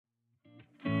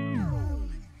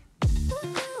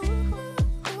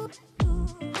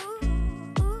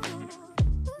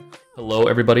Hello,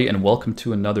 everybody, and welcome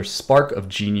to another Spark of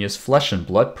Genius Flesh and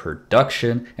Blood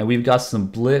production. And we've got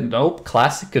some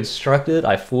classic constructed.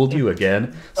 I fooled you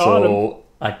again. So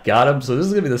I got him. So this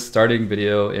is gonna be the starting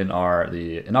video in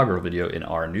the inaugural video in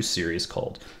our new series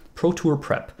called Pro Tour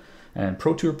Prep. And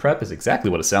Pro Tour Prep is exactly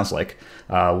what it sounds like.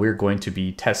 We're going to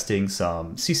be testing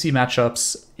some CC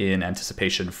matchups in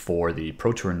anticipation for the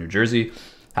Pro Tour in New Jersey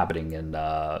happening in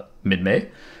mid-May.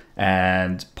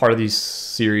 And part of these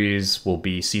series will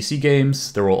be CC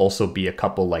games. There will also be a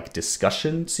couple like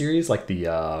discussion series, like the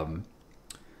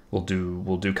we'll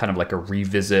do kind of like a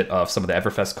revisit of some of the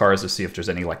Everfest cards to see if there's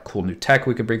any like cool new tech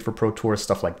we could bring for Pro Tour,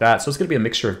 stuff like that. So it's gonna be a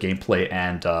mixture of gameplay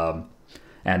and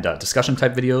discussion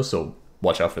type videos. So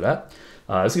watch out for that.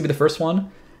 This is gonna be the first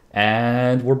one,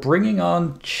 and we're bringing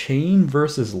on Chane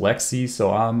versus Lexi.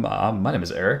 So my name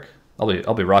is Eric.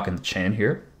 I'll be rocking the Chane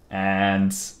here,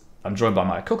 and I'm joined by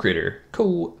my co-creator,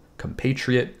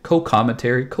 co-compatriot,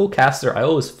 co-commentary, co-caster. I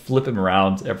always flip him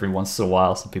around every once in a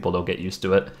while so people don't get used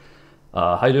to it.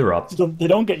 How you doing, Rob? They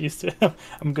don't get used to it.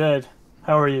 I'm good.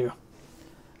 How are you?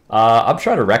 I'm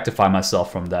trying to rectify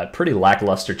myself from that pretty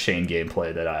lackluster Chane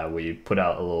gameplay that we put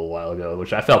out a little while ago,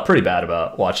 which I felt pretty bad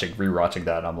about rewatching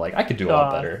that. I'm like, I could do a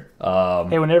lot better.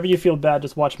 Hey, whenever you feel bad,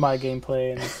 just watch my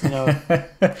gameplay,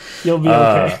 and you'll be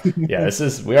okay. Yeah,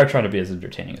 we are trying to be as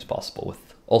entertaining as possible with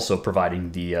also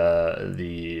providing the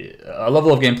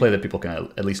level of gameplay that people can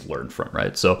at least learn from,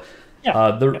 right? So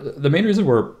the main reason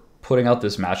we're putting out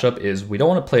this matchup is we don't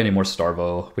want to play any more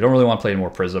Starvo. We don't really want to play any more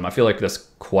Prism. I feel like that's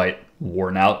quite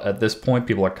worn out at this point.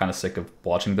 People are kind of sick of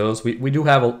watching those. We do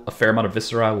have a fair amount of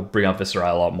Viscera. We'll bring out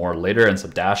Viscera a lot more later, and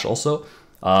some Dash also.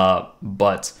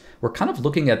 But we're kind of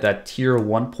looking at that tier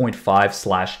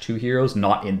 1.5/2 heroes,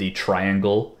 not in the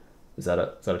triangle. Is that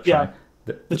a triangle? Yeah.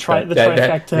 The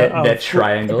trifecta of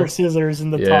triangle scissors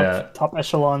in the top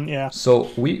echelon. Yeah.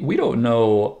 So we don't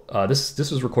know. This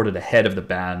was recorded ahead of the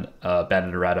ban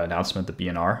and errata announcement, the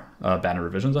BNR ban and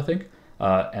revisions, I think.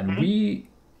 And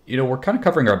we're kind of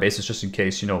covering our bases just in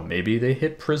case, maybe they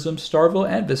hit Prism, Starvo,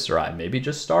 and Viscera. Maybe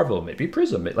just Starvo, maybe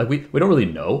Prism. Like we don't really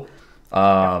know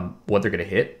what they're gonna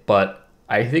hit, but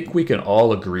I think we can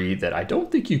all agree that I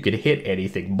don't think you could hit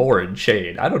anything more in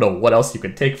Chane. I don't know what else you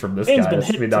could take from this guy. Chane's been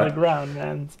hit to the ground,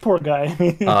 man. Poor guy.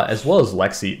 As well as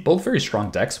Lexi. Both very strong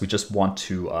decks. We just want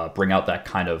to bring out that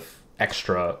kind of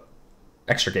extra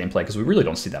gameplay because we really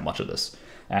don't see that much of this.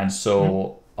 And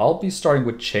so I'll be starting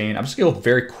with Chane. I'm just going to go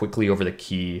very quickly over the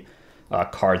key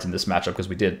cards in this matchup because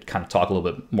we did kind of talk a little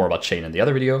bit more about Chane in the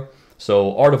other video.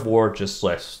 So Art of War, just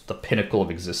like the pinnacle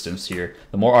of existence here.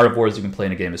 The more Art of Wars you can play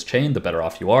in a game as Chane, the better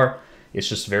off you are. It's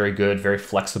just very good, very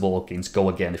flexible against Go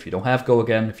Again if you don't have Go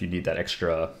Again. If you need that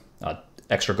extra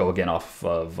Go Again off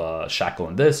of Shackle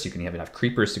in this, you can even have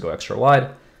Creepers to go extra wide.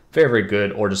 Very, very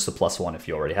good, or just the +1 if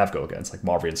you already have Go Again. It's like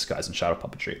Marvian Skies and Shadow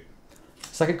Puppetry.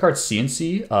 Second card,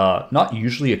 CNC. Not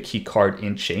usually a key card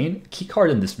in Chane. Key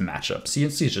card in this matchup.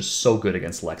 CNC is just so good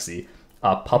against Lexi.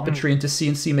 Puppetry into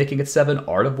CNC making it 7,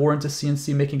 Art of War into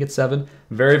CNC making it 7.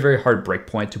 Very, very hard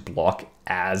breakpoint to block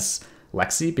as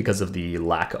Lexi because of the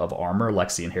lack of armor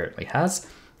Lexi inherently has.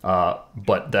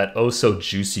 But that oh so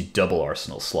juicy double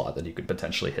arsenal slot that you could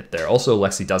potentially hit there. Also,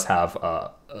 Lexi does have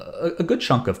a good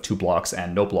chunk of 2 blocks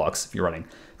and no blocks if you're running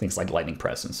things like Lightning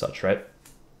Press and such, right?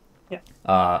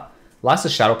 Yeah. Last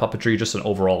is Shadow Puppetry, just an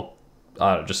overall,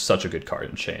 just such a good card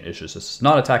in Chane. It's just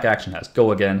non-attack action, has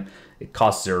Go Again, it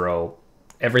costs 0.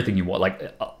 Everything you want.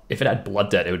 Like if it had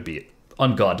Blood Debt, it would be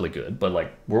ungodly good, but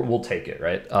like we'll take it,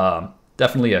 right?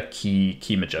 Definitely a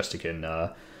key majestic in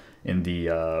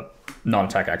the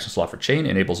non-attack action slot for Chane.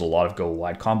 Enables a lot of go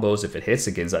wide combos. If it hits,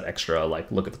 it gains that extra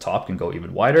like look at the top, can go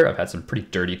even wider. I've had some pretty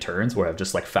dirty turns where I've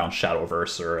just like found Shadow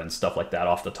Verser and stuff like that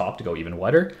off the top to go even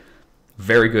wider.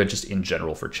 Very good just in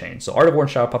general for Chane. So Art of War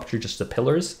and Shadow Puppetry, just the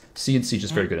pillars. CNC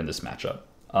just very good in this matchup.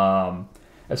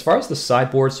 As far as the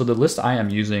sideboard, so the list I am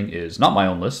using is not my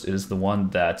own list. It is the one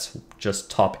that's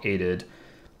just top 8'd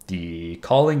the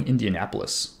Calling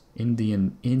Indianapolis.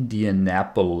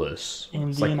 Indianapolis.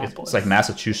 It's like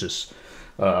Massachusetts.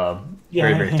 Very,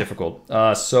 very difficult.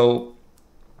 So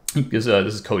this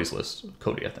is Cody's list.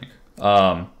 Cody, I think.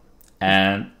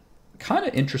 And kind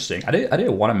of interesting. I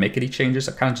didn't want to make any changes.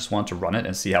 I kind of just wanted to run it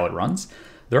and see how it runs.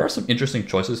 There are some interesting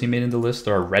choices he made in the list.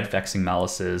 There are Red Vexing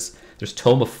Malices. There's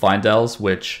Tome of Findels,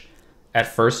 which at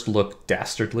first look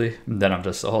dastardly. And then I'm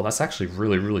just, oh, that's actually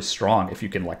really, really strong. If you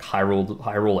can like high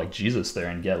roll like Jesus there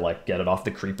and get it off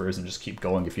the Creepers and just keep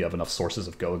going if you have enough sources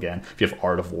of Go Again. If you have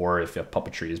Art of War, if you have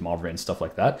Puppetry, Malvern, stuff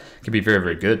like that, it can be very,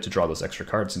 very good to draw those extra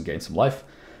cards and gain some life.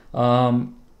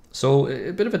 So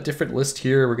a bit of a different list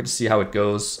here. We're going to see how it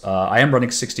goes. I am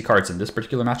running 60 cards in this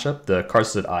particular matchup. The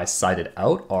cards that I sided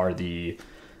out are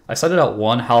I sided out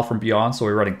one Howl from Beyond, so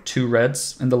we're running 2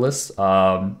 reds in the list.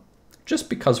 Just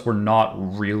because we're not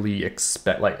really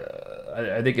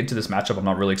I think into this matchup, I'm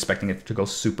not really expecting it to go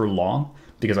super long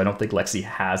because I don't think Lexi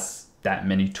has that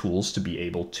many tools to be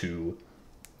able to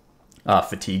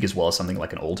fatigue as well as something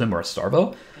like an Oldhim or a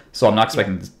Starvo. So I'm not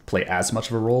expecting to play as much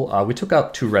of a role. We took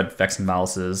out 2 red Vexing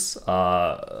Malices.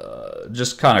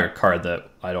 Just kind of a card that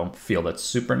I don't feel that's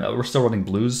super... We're still running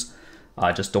blues.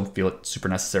 I just don't feel it super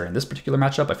necessary in this particular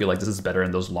matchup. I feel like this is better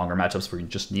in those longer matchups where you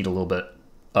just need a little bit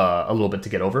to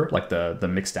get over, like the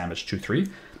mixed damage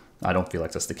 2-3. I don't feel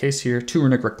like that's the case here. 2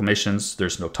 Runic Reclamations.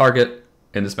 There's no target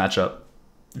in this matchup.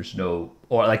 There's no...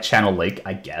 Or like Channel Lake,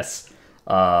 I guess.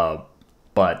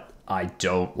 But... I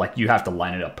don't, like, you have to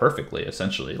line it up perfectly,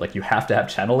 essentially. Like, you have to have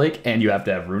Channel Lake and you have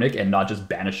to have Runic and not just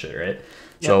banish it, right? Yep.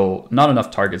 So, not enough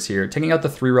targets here. Taking out the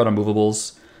 3-red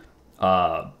unmovables,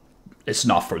 it's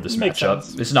not for this matchup.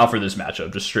 Sense. It's not for this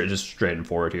matchup, just straight and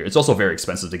forward here. It's also very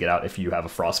expensive to get out if you have a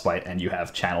Frostbite and you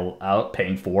have Channel out,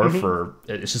 paying 4 for,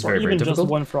 it's just very difficult. Even just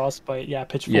 1 Frostbite,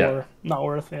 pitch 4, not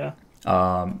worth,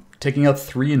 Taking out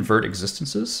 3 Invert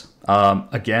Existences.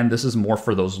 Again, this is more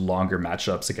for those longer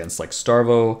matchups against like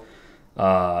Starvo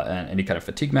and any kind of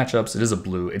fatigue matchups. It is a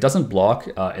blue. It doesn't block.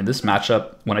 In this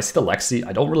matchup, when I see the Lexi,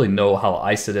 I don't really know how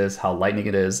ice it is, how lightning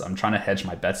it is. I'm trying to hedge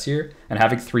my bets here. And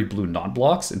having 3 blue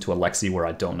non-blocks into a Lexi where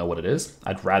I don't know what it is,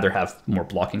 I'd rather have more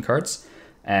blocking cards.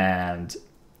 And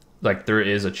like there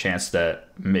is a chance that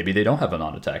maybe they don't have a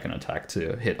non-attack and attack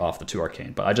to hit off the 2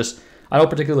 Arcane. But I don't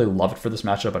particularly love it for this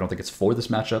matchup. I don't think it's for this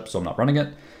matchup, so I'm not running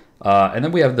it. And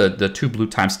then we have the 2 blue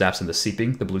time snaps and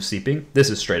the blue seeping. This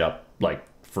is straight up like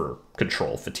for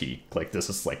control fatigue. Like this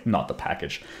is like not the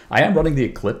package. I am running the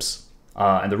Eclipse.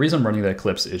 And the reason I'm running the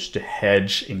Eclipse is to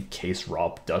hedge in case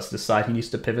Rob does decide he needs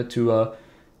to pivot to a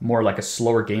more like a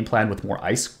slower game plan with more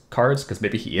ice cards, because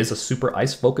maybe he is a super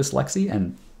ice focused Lexi,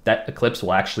 and that Eclipse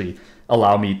will actually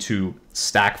allow me to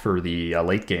stack for the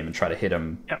late game and try to hit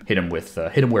him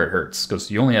where it hurts, because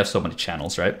you only have so many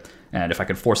channels, right? And if I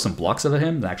can force some blocks out of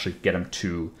him, then actually get him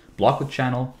to block with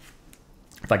channel.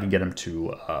 If I can get him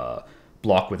to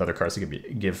block with other cards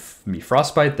that give me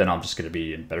Frostbite, then I'm just going to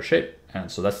be in better shape. And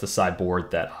so that's the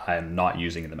sideboard that I'm not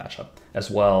using in the matchup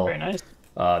as well. Very nice.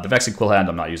 The Vexing Quillhand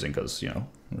I'm not using because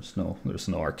there's no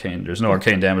arcane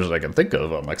damage that I can think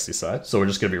of on Lexi's side. So we're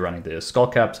just going to be running the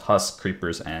Skullcaps, Husk,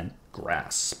 Creepers, and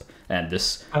Grasp. And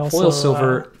this foil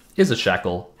silver is a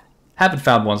shackle. Haven't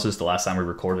found one since the last time we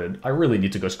recorded. I really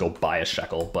need to just go buy a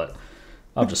shackle, but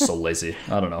I'm just so lazy.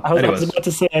 I don't know. I was about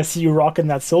to say, I see you rocking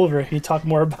that silver. Can you talk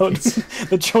more about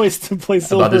the choice to play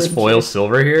silver? About this foil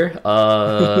silver here?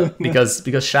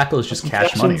 Because shackle is just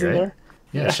cash money, right?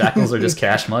 Yeah, shackles are just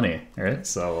cash money, right?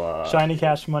 So shiny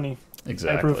cash money.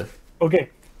 Exactly. Okay,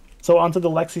 so onto the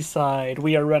Lexi side,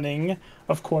 we are running,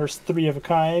 of course, 3 of a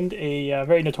kind, a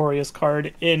very notorious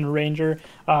card in Ranger.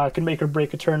 Can make or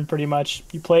break a turn pretty much.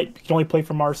 You can only play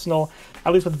from Arsenal.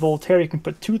 At least with Voltaire, you can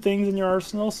put 2 things in your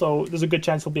Arsenal, so there's a good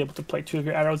chance you'll be able to play 2 of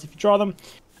your arrows if you draw them.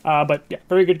 But yeah,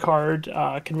 very good card.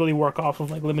 Can really work off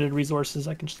of like limited resources.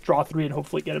 I can just draw 3 and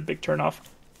hopefully get a big turn off.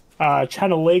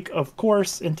 Channel Lake, of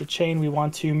course, into Chane. We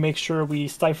want to make sure we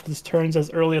stifle his turns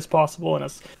as early as possible and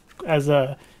as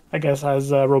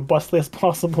robustly as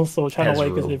possible. So Channel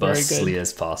Lake is a very good. As robustly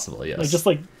as possible, yes. Just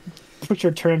put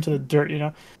your turn to the dirt,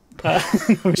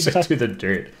 Push it to the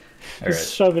dirt.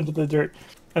 Just shove into the dirt.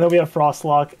 And then we have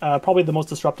Frostlock, probably the most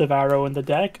disruptive arrow in the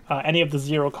deck. Any of the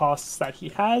 0 costs that he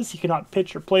has, he cannot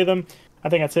pitch or play them. I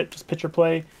think that's it, just pitch or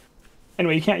play.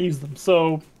 Anyway, you can't use them.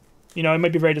 So, it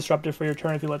might be very disruptive for your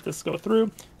turn if you let this go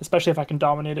through, especially if I can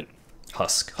dominate it.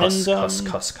 Husk. You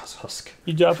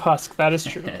do have Husk, that is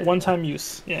true. One-time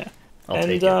use, yeah. I'll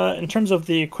take it. In terms of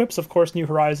the equips, of course, New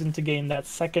Horizon to gain that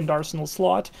 2nd Arsenal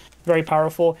slot. Very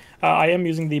powerful. I am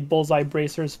using the Bullseye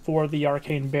Bracers for the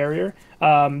Arcane Barrier.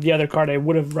 The other card I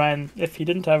would have ran if he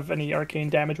didn't have any Arcane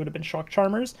damage would have been Shock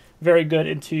Charmers. Very good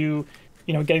into,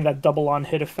 getting that double on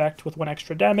hit effect with 1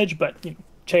 extra damage, but,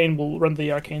 Chane will run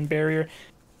the Arcane Barrier.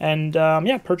 And,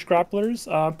 Perch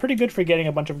Grapplers, pretty good for getting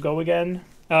a bunch of go again.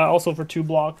 Also for 2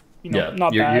 block.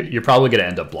 Not bad. You're probably going to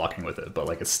end up blocking with it, but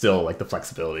it's still the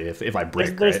flexibility if I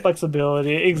break. There's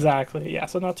flexibility, exactly. Yeah,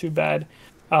 so not too bad.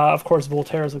 Of course,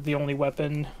 Voltaire is the only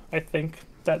weapon I think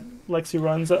that Lexi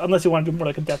runs, unless you want to do more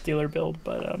like a Death Dealer build.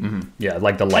 But yeah,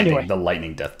 like the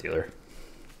lightning Death Dealer.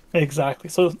 Exactly.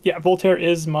 So yeah, Voltaire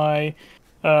is my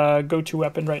go-to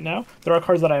weapon right now. There are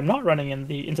cards that I am not running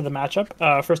into the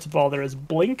matchup. First of all, there is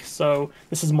Blink, so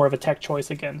this is more of a tech choice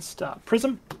against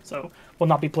Prism. So we'll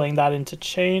not be playing that into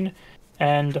Chane.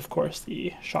 and of course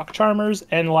the shock charmers,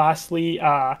 and lastly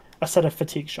a set of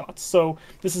fatigue shots. So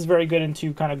this is very good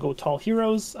into kind of go tall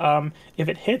heroes. If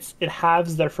it hits, it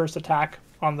halves their first attack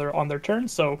on their turn.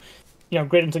 So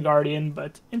great into Guardian,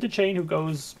 but into Chane, who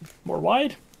goes more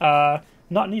wide,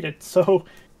 not needed. So,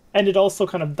 and it also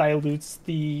kind of dilutes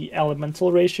the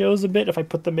elemental ratios a bit if I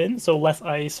put them in, so less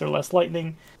ice or less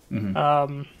lightning.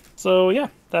 So yeah,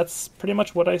 that's pretty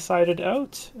much what I sided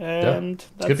out, and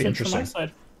that's could be it interesting. from my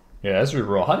side. Yeah, as we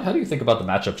roll, how do you think about the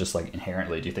matchup just like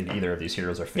inherently? Do you think either of these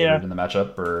heroes are favored in the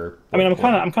matchup, or? I mean,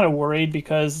 I'm kind of worried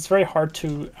because it's very hard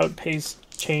to outpace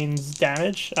Chane's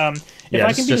damage. If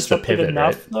I can be disruptive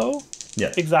enough, though.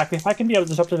 Yeah, exactly. If I can be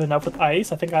disruptive enough with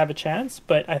ice, I think I have a chance.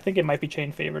 But I think it might be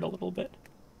Chane favored a little bit.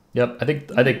 Yep, I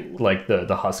think like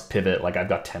the husk pivot, like I've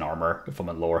got 10 armor if I'm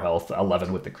in lower health,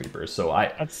 11 with the creepers, so I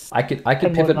could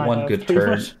pivot one good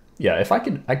turn. Much. Yeah, if I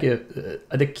could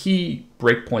the key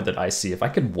break point that I see, if I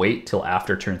could wait till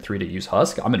after turn 3 to use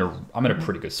husk, I'm in a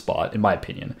pretty good spot in my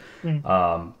opinion.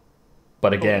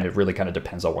 But again, it really kind of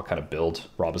depends on what kind of build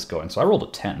Rob is going. So I rolled a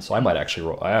 10, so I might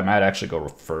actually go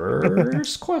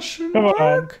first question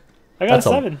mark. I got a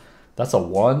 7. That's a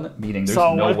 1, meaning there's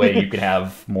no way you could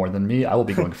have more than me. I will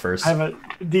be going first. I have a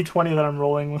D20 that I'm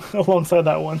rolling alongside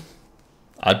that one.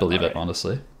 I'd believe it,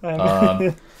 honestly.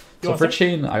 So for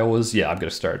Chane, I'm going to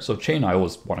start. So Chane, I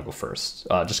always want to go first.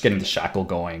 Just getting the shackle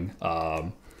going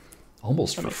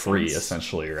almost for free,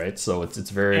 essentially, right? So it's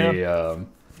very,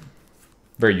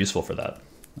 very useful for that.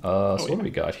 What do we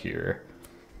got here?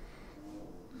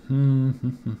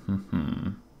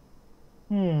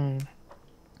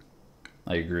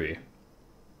 I agree.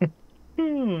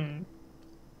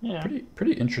 Yeah.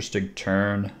 Pretty interesting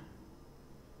turn.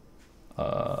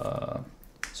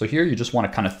 So here you just want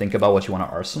to kind of think about what you want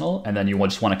to arsenal, and then you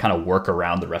just want to kind of work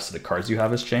around the rest of the cards you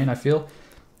have as Chane, I feel,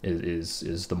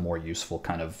 is the more useful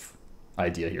kind of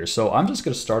idea here. So I'm just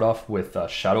going to start off with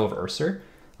Shadow of Urser,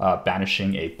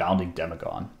 banishing a Bounding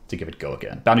Demagon to give it go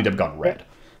again. Bounding Demagon red.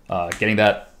 Getting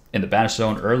that in the banish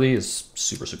zone early is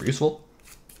super, super useful.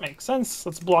 Makes sense.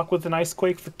 Let's block with an Ice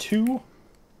Quake for 2.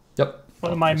 Yep.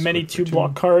 One of my many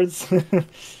 2-block cards.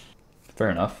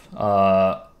 Fair enough.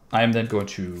 I am then going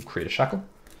to create a Shackle.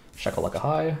 Shackle like a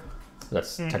high.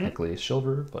 That's technically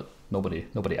silver, but nobody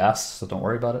asks, so don't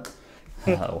worry about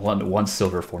it. One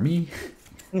silver for me.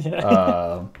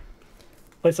 Yeah.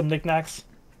 Play some knickknacks.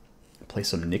 Play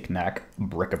some knick-knack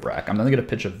bric-a-brac. I'm then going to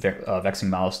pitch a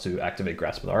Vexing Malice to activate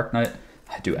Grasp of the Arknight.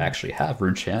 I do actually have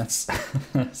Rune Chance,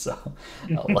 so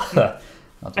I'll just,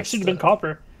 actually have been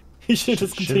Copper. You should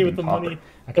just continue with the money,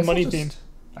 theme.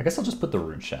 I guess I'll just put the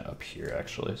Rune Chant up here,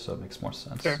 actually, so it makes more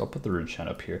sense. Sure. So I'll put the Rune Chant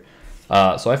up here.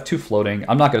 So I have 2 floating.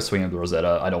 I'm not going to swing into the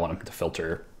Rosetta. I don't want him to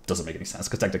filter. Doesn't make any sense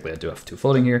because technically I do have 2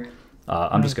 floating here.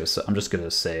 I'm just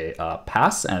gonna say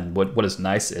pass. And what is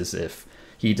nice is if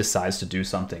he decides to do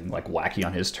something like wacky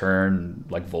on his turn,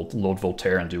 like load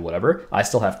Voltaire and do whatever, I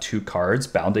still have 2 cards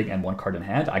bounding and 1 card in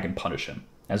hand. I can punish him.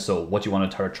 And so what you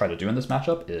want to try to do in this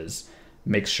matchup is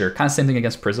make sure, kind of same thing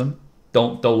against Prism.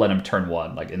 Don't let him turn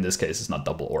 1. Like in this case, it's not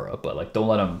double aura, but like don't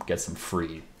let him get some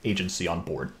free agency on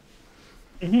board.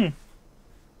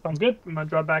 Sounds good. I'm gonna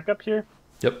draw back up here.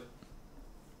 Yep.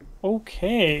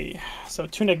 Okay, so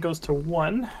Tunic goes to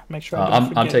 1. Make sure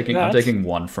I'm taking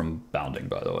 1 from bounding,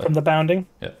 by the way. From the bounding?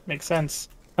 Yeah. Makes sense.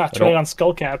 Turning on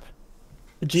Skullcap.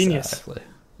 The genius. Exactly.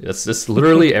 It's just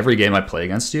literally every game I play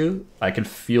against you, I can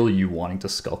feel you wanting to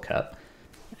Skullcap.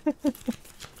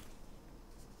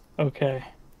 Okay.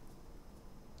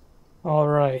 All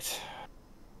right.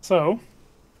 So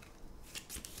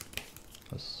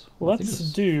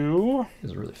let's do. This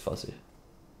is really fuzzy.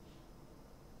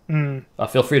 Mm.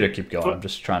 Feel free to keep going. I'm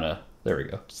just trying to. There we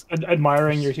go. Just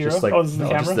admiring your hero. Just like, this is the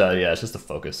camera. Yeah, it's just the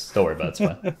focus. Don't worry about it. It's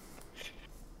fine.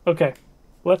 Okay,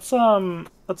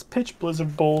 let's pitch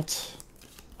Blizzard Bolt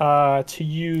to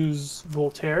use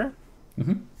Voltaire.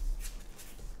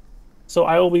 So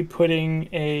I will be putting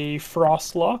a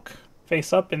Frostlock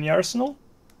face up in the arsenal.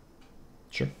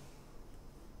 Sure.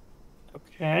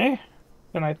 Okay,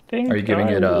 and I think. Are you giving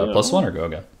it a +1 or go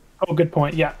again? Oh, good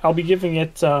point. Yeah, I'll be giving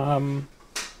it.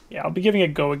 I'll be giving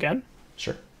it go again.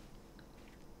 Sure.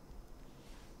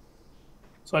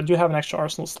 So I do have an extra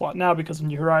arsenal slot now because of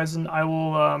New Horizon. I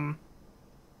will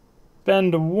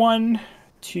spend 1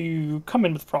 to come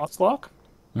in with Frostlock.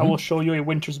 I will show you a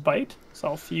Winter's Bite, so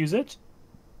I'll fuse it.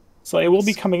 So it will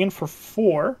be coming in for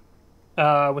 4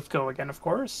 with go again, of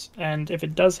course. And if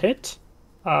it does hit,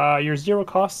 your 0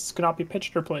 costs cannot be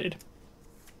pitched or played.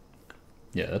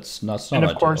 Yeah, that's not. And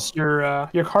of course,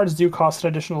 your cards do cost an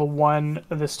additional 1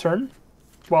 this turn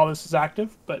while this is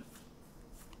active, but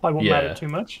probably won't matter too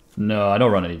much. No, I don't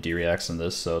run any D-reacts in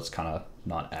this, so it's kind of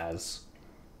not as.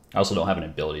 I also don't have any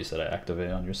abilities that I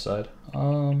activate on your side.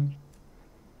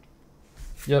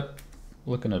 Yep.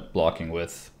 Looking at blocking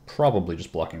with, probably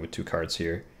just blocking with 2 cards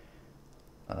here.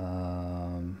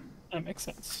 That makes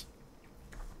sense.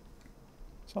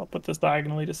 So I'll put this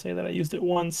diagonally to say that I used it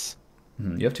once.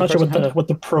 You have 2 Not cards sure in hand? what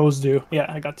the pros do. Yeah,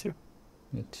 I got 2.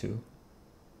 You have 2.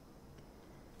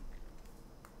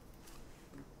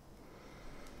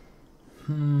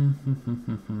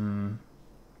 Gonna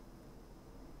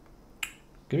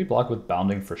be blocked with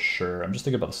bounding for sure. I'm just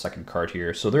thinking about the second card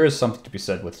here. So there is something to be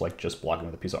said with like just blocking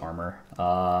with a piece of armor.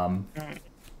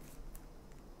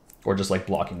 Or just like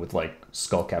blocking with like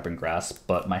skullcap and grasp,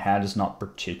 but my hand is not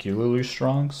particularly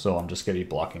strong, so I'm just gonna be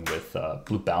blocking with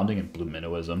blue bounding and blue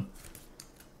minnowism.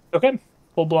 Okay,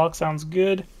 full block sounds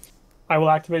good. I will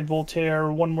activate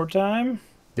Voltaire one more time.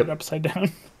 Yep. Put it upside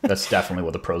down. That's definitely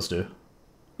what the pros do.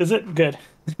 Is it? Good.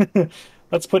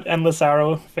 Let's put Endless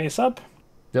Arrow face up.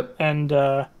 Yep. And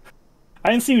I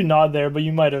didn't see you nod there, but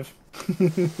you might have.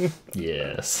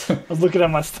 Yes. I was looking at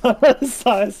my stuff.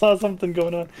 I saw something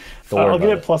going on. I'll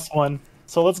give it +1.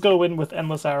 So let's go in with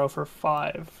Endless Arrow for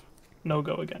 5. No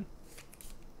go again.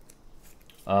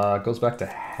 Goes back to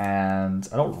hand.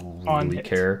 I don't really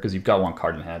care because you've got 1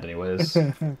 card in hand anyways.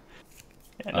 Yeah,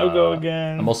 no go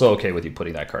again. I'm also okay with you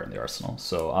putting that card in the arsenal,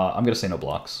 so I'm gonna say no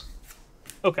blocks.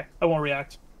 Okay, I won't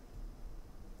react.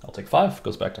 I'll take 5.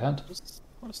 Goes back to hand.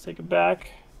 Let's take it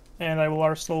back. And I will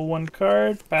arsenal 1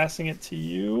 card, passing it to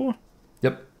you.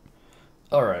 Yep.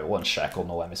 Alright, 1 shackle,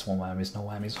 no whammies, 1 whammies, no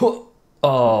whammies.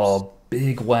 Oh,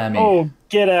 big whammy. Oh,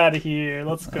 get out of here.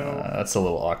 Let's go. That's a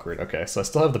little awkward. Okay, so I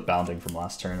still have the bounding from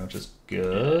last turn, which is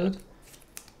good.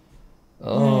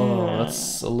 Oh,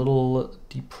 that's a little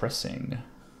depressing.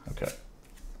 Okay.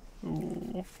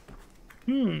 Ooh.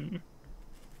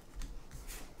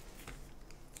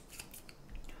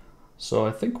 So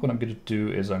I think what I'm going to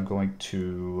do is I'm going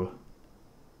to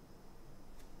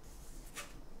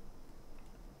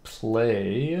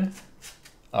play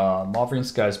Mauvrian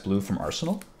Sky's Blue from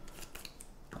Arsenal.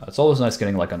 It's always nice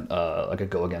getting like a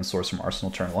go again source from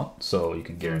Arsenal turn 1, so you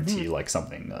can guarantee like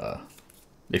something.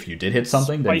 If you did hit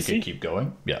something, then you can keep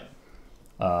going. Yeah.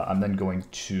 I'm then going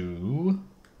to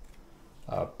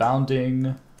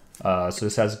bounding. So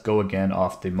this has go again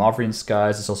off the Mauvrian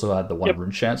Skies. This also had the 1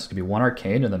 rune chance. It could be 1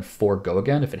 arcane and then 4 go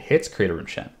again. If it hits, create a rune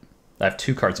chant. I have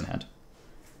 2 cards in hand.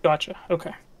 Gotcha.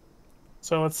 Okay.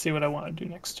 So let's see what I want to do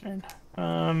next turn.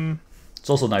 It's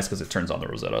also nice because it turns on the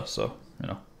Rosetta, so, you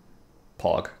know,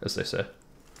 pog, as they say.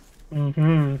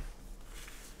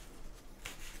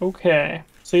 Okay.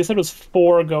 So you said it was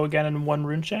 4 go again and 1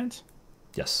 rune chant?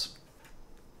 Yes.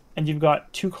 And you've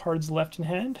got 2 cards left in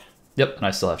hand? Yep, and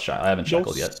I still have I haven't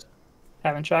shackled yet.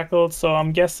 Haven't shackled, so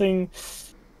I'm guessing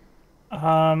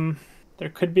there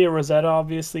could be a Rosetta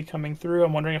obviously coming through.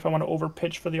 I'm wondering if I want to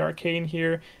overpitch for the arcane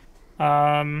here,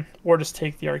 or just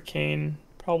take the arcane.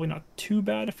 Probably not too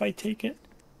bad if I take it.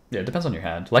 Yeah, it depends on your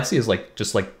hand. Lexi is like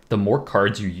just like the more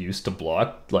cards you use to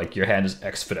block, like your hand is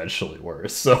exponentially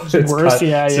worse. So it's worse, so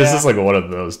this is like one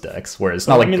of those decks where it's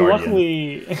not like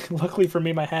Guardian. Luckily for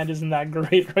me, my hand isn't that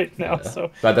great right now. Yeah.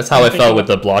 So that's how I felt with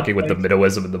the blocking with the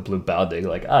minnowism and the blue bounding.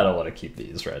 Like I don't want to keep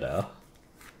these right now.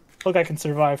 Look, I can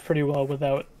survive pretty well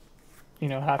without,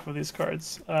 half of these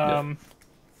cards.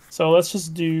 So let's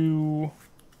just do.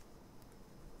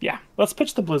 Yeah, let's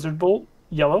pitch the Blizzard Bolt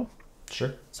yellow.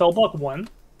 Sure. So I'll block 1.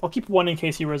 I'll keep 1 in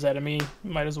case you Rosetta me.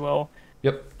 Might as well.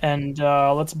 Yep. And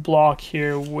let's block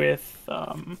here with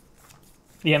the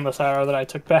Endless Arrow that I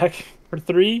took back for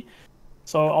 3.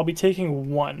 So I'll be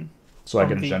taking 1. So I'm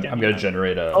gonna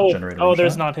generate a. Oh,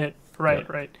 there's not hit. Right,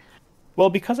 right. Well,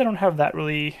 because I don't have that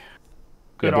really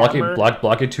good armor.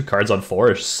 Blocking 2 cards on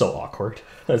 4 is so awkward.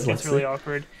 It's really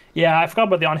awkward. Yeah, I forgot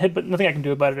about the on hit, but nothing I can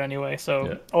do about it anyway.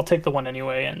 So I'll take the 1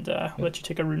 anyway and let you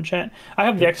take a rune chant. I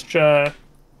have the extra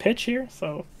pitch here,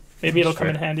 so maybe it'll come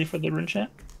in handy for the rune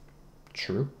chant.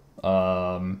 True.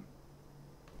 I'm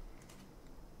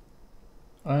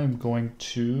going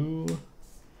to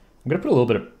put a little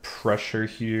bit of pressure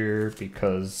here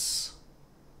because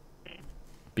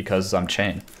I'm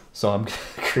Chane. So I'm gonna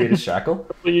create a shackle.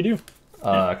 What do you do?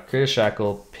 Create a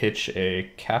shackle, pitch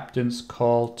a Captain's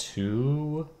Call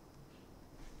to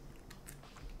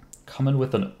come in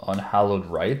with an Unhallowed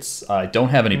Rites. I don't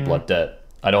have any Blood Debt.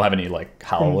 I don't have any like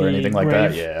howl or anything like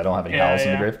that. Yeah, I don't have any howls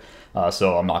in the grave.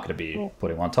 So I'm not going to be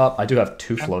putting one on top. I do have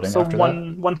 2 floating after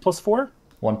that. 1 plus 4?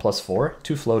 1 plus 4.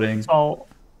 2 floating. So I'll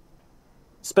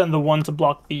spend the 1 to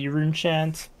block the rune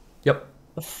chant. Yep.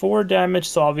 The 4 damage,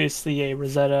 so obviously a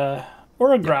Rosetta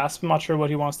or a Grasp. I'm not sure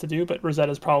what he wants to do, but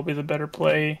Rosetta is probably the better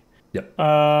play. Yep.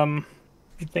 And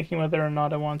I'm thinking whether or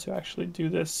not I want to actually do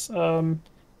this. Man,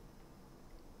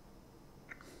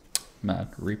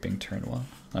 reaping turn 1.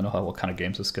 I know what kind of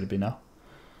games this is going to be now.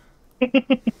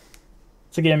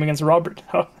 It's a game against Robert.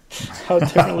 How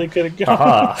differently could it go?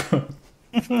 Aha!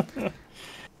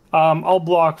 I'll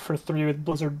block for 3 with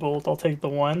Blizzard Bolt. I'll take the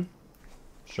 1.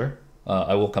 Sure.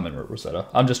 I will come in with Rosetta.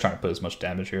 I'm just trying to put as much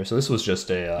damage here. So this was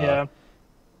just a Yeah.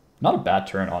 not a bad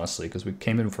turn, honestly, because we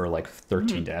came in for like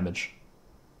 13 damage.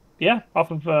 Yeah, off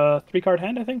of a 3-card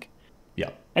hand, I think. Yeah.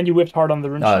 And you whipped hard on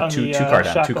the rune. Two card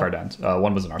hand. 2 card hands.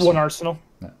 One was an arsenal. 1 arsenal.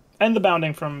 Yeah. And the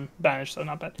bounding from Banish, so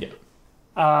not bad. Yeah.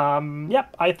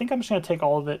 Yep, I think I'm just going to take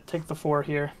all of it. Take the 4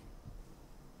 here.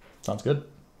 Sounds good.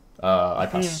 I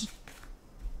pass.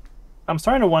 I'm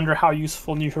starting to wonder how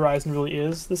useful New Horizon really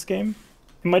is this game.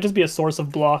 It might just be a source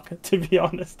of block, to be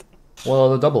honest.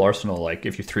 Well, the double arsenal, like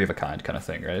if you 3 of a kind kind of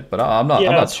thing, right? But I'm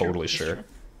not totally sure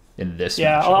in this.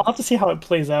 Yeah, matchup. I'll have to see how it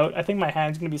plays out. I think my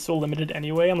hand's going to be so limited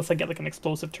anyway, unless I get like an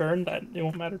explosive turn, that it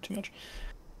won't matter too much.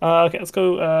 Okay, let's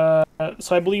go.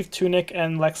 So I believe Tunic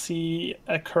and Lexi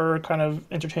occur kind of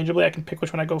interchangeably. I can pick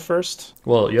which one I go first.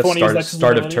 Well, you have If I wanna use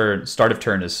start of Lexi's turn. Start of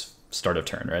turn is start of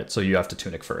turn, right? So you have to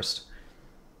Tunic first.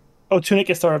 Oh, Tunic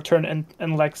is start of turn, and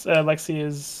Lexi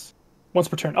is once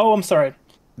per turn. Oh, I'm sorry.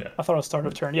 Yeah. I thought it was start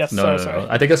of turn. Yes, No, sorry. no.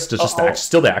 I think it's just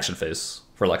still the action phase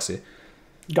for Lexi.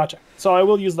 Gotcha. So I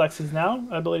will use Lexi's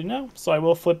ability now. So I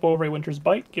will flip over a Winter's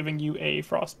Bite, giving you a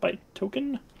Frostbite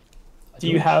token. Do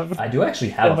you have? I do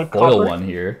actually have a foil one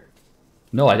here.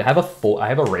 No, I have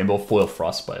a rainbow foil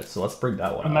Frostbite. So let's bring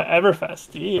that one I'm up. at Everfest.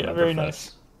 Yeah, From very Everfest.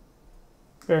 nice.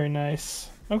 Very nice.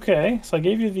 Okay, so I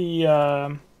gave you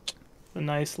the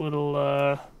nice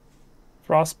little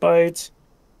Frostbite.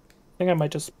 I think I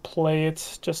might just play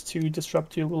it just to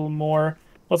disrupt you a little more.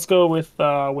 Let's go with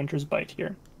Winter's Bite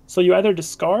here. So you either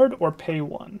discard or pay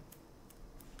 1.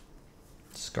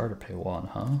 Discard or pay 1,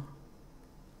 huh?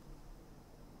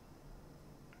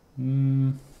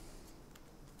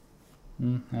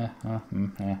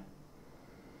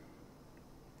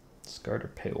 Discard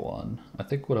or pay 1. I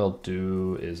think what I'll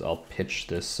do is I'll pitch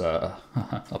this.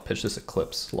 I'll pitch this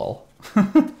Eclipse. Lol.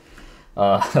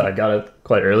 I got it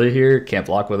quite early here. Can't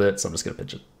block with it, so I'm just gonna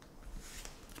pitch it.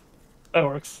 That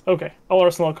works. Okay, I'll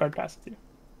arsenal card pass it to you.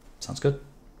 Sounds good.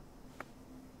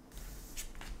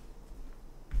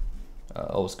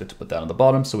 Always good to put that on the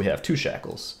bottom. So we have 2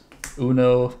 shackles.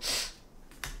 Uno.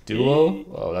 Duo.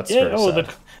 Oh, that's very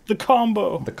sad. The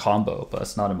combo. The combo, but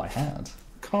it's not in my hand.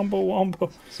 Combo wombo.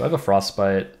 So I have a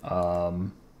Frostbite. I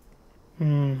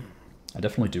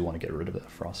definitely do want to get rid of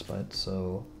that Frostbite,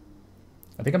 so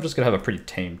I think I'm just going to have a pretty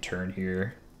tame turn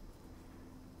here.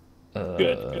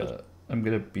 Good. I'm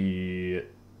going to be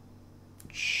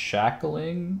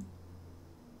shackling.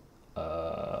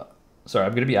 Sorry,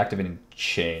 I'm going to be activating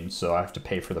Chane, so I have to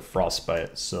pay for the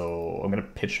Frostbite, so I'm going to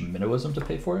pitch Minnowism to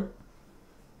pay for it.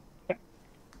 Okay.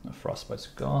 The Frostbite's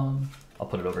gone. I'll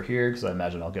put it over here because I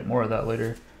imagine I'll get more of that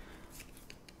later.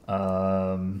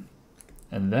 And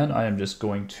then I am just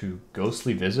going to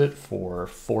Ghostly Visit for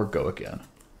 4 go again.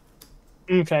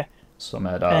 Okay. So I'm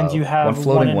at And you have one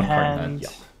floating, one in card in hand. Yeah,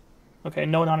 Okay,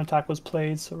 no non-attack was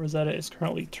played, so Rosetta is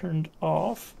currently turned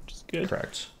off, which is good.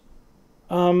 correct.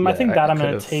 I think that I'm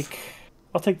going could've- to take...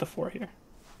 I'll take the 4 here.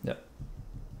 Yep.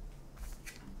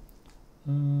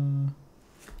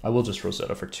 I will just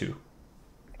Rosetta for 2.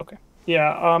 Okay.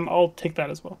 Yeah, I'll take that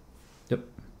as well. Yep.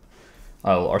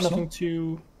 I'll Arsenal. Nothing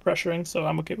too pressuring, so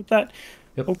I'm okay with that.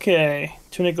 Yep. Okay,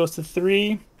 Tunic goes to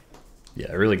 3. Yeah,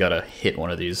 I really gotta hit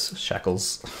one of these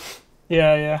shackles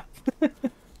Yeah.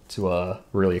 to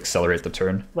really accelerate the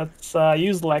turn. Let's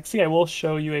use Lexi. I will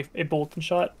show you a Bolton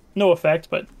shot. No effect,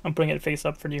 but I'm putting it face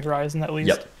up for New Horizon at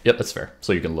least. Yep, that's fair.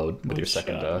 So you can load with your Which,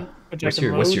 second. which I What's can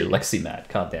your load. Lexi mat?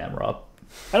 God damn, Rob.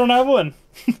 I don't have one.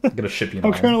 I'm gonna ship you I'm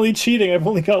mine. currently cheating. I've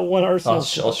only got 1 arsenal.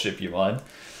 I'll ship you mine.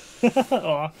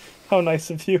 Aw, how nice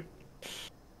of you.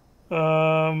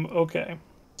 Okay.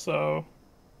 So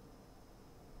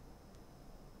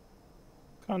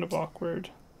kind of awkward.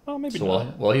 Oh, maybe So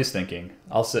not. while he's thinking,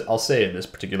 I'll say in this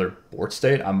particular board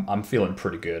state, I'm feeling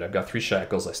pretty good. I've got 3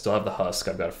 shackles. I still have the husk.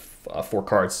 I've got 4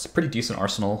 cards. It's a pretty decent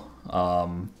arsenal.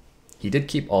 He did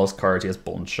keep all his cards. He has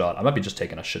Bolton Shot. I might be just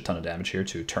taking a shit ton of damage here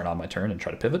to turn on my turn and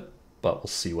try to pivot, but we'll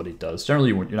see what he does. Generally,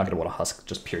 you're not going to want to husk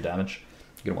just pure damage.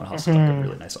 You're going to want to husk like a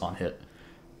really nice on hit.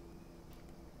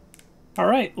 All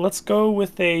right, let's go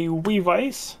with a Weave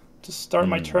Ice to start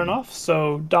my turn off.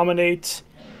 So dominate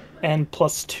and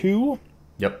 +2.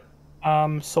 Yep.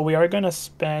 So we are gonna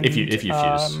spend If you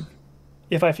fuse.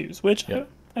 If I fuse, which Yep.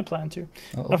 I plan to.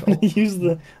 Oh, I'm gonna use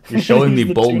the. You're showing me use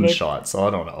the Bolton Tunic Shot, so I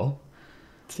don't know.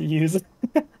 to use it.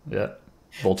 Yeah. To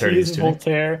Voltaire use needs tuning.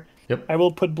 Voltaire. Yep. I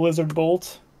will put Blizzard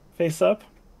Bolt face up,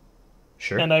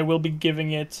 Sure. and I will be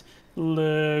giving it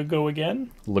go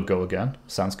again. Go again.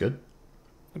 Sounds good.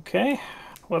 Okay,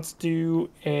 let's do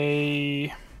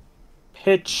a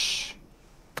pitch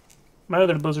my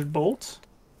other Blizzard Bolt.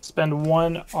 Spend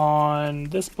 1 on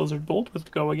this Blizzard Bolt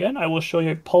with go again. I will show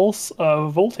you a Pulse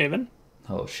of Volthaven.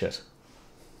 Oh, shit.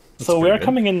 That's So we are good.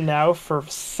 coming in now for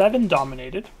 7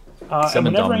 dominated. And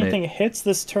whenever anything hits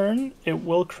this turn, it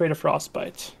will create a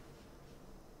Frostbite.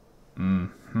 Hmm.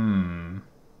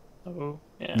 Oh,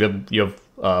 yeah. You have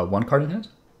 1 card in hand?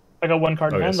 I got 1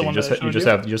 card in hand. So The one that I showed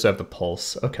you just have the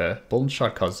pulse. Okay. Bolt and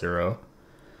shot cost 0.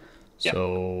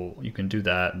 So you can do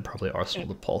that and probably arsenal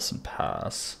the pulse and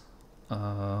pass.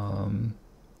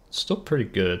 Still pretty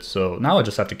good. So now I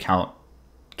just have to count.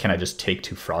 Can I just take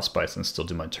 2 frostbites and still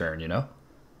do my turn? You know?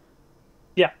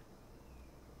 Yeah.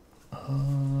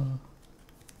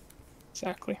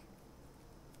 Exactly.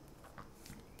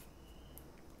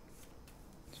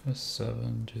 Just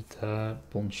 7. Do that.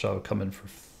 Bolt and shot would come in for.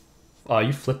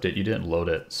 You flipped it. You didn't load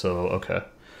it. So okay.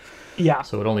 Yeah.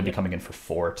 So it would only be coming in for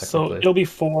 4 technically. So it'll be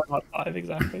 4, not 5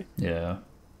 exactly. Yeah.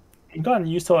 I've gotten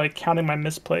used to like counting my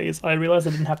misplays. I realized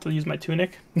I didn't have to use my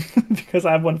tunic because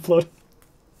I have 1 float.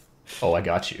 Oh, I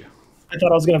got you. I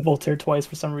thought I was gonna Voltaire twice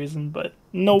for some reason, but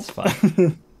nope. It's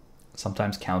fine.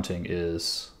 Sometimes counting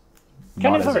is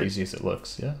not as easy as it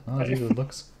looks. Yeah, not as easy as it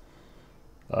looks.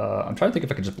 I'm trying to think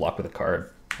if I can just block with a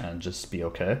card and just be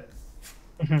okay.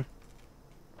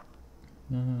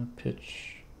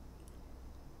 Pitch.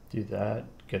 Do that.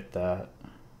 Get that.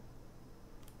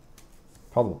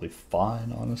 Probably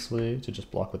fine, honestly, to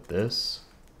just block with this.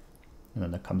 And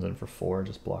then that comes in for 4.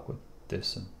 Just block with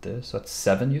this and this. So that's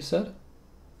 7, you said?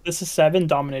 This is 7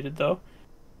 dominated though.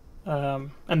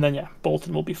 And then yeah,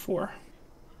 Bolton will be 4.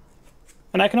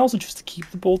 And I can also choose to keep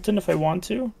the Bolton if I want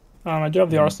to. I do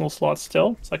have the Arsenal slot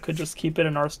still, so I could just keep it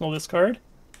in Arsenal this card.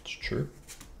 It's true.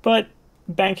 But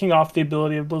banking off the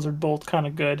ability of Blizzard Bolt, kind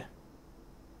of good.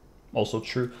 Also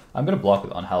true. I'm going to block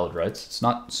with Unhallowed Rites. It's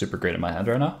not super great in my hand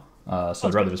right now. So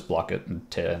I'd rather just block it and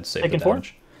save the damage. 4?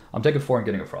 I'm taking 4 and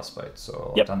getting a Frostbite.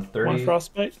 So yep, down to 30. 1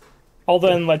 Frostbite. I'll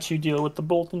then let you deal with the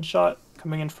Bolt and Shot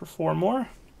coming in for 4 more.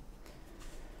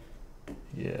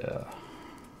 Yeah.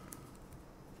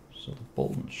 So the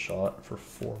Bolt and Shot for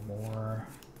 4 more.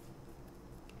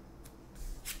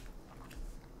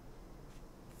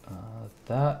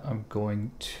 That I'm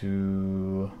going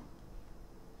to...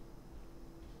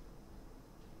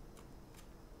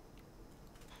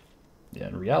 Yeah,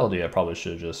 in reality, I probably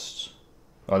should have just...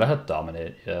 Oh, that had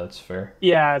Dominate. Yeah, that's fair.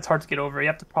 Yeah, it's hard to get over. You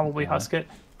have to probably husk it.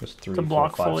 Just 3, to 4,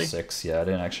 block 5, fully. 6. Yeah, I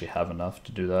didn't actually have enough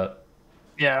to do that.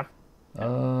 Yeah.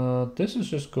 This is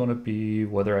just going to be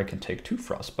whether I can take 2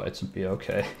 Frostbites and be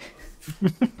okay.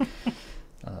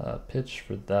 Pitch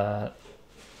for that.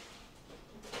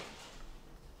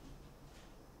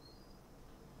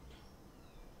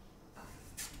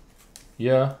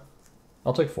 Yeah,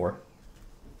 I'll take 4.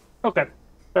 Okay,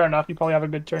 fair enough. You probably have a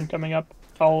good turn coming up.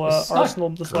 I'll Arsenal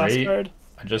this last card.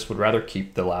 I just would rather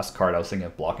keep the last card I was thinking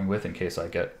of blocking with in case I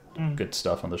get good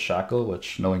stuff on the Shackle,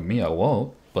 which knowing me I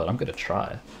won't, but I'm going to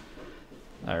try.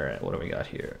 Alright, what do we got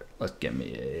here? Let's give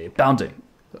me a Bounding.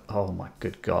 Oh my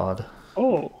good god.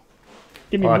 Oh.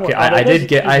 Give me okay, more. I did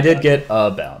get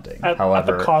a Bounding.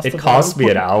 However, it cost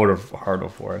me an hour of Heart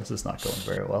of War. This is not going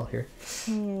very well here.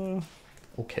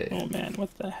 Okay. Oh man, what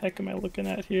the heck am I looking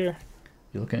at here?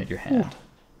 You're looking at your hand.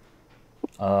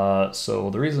 So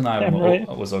the reason I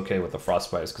was okay with the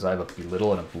Frostbite is because I have a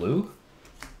Belittle and a blue,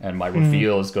 and my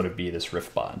reveal is going to be this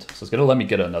Rift Bond. So it's going to let me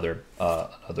get another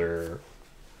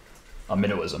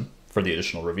Minnowism for the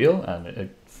additional reveal, and these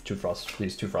 2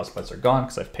 Frostbites are gone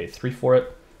because I've paid 3 for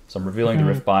it. So I'm revealing the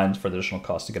Rift Bind for the additional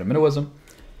cost to get a Minnowism.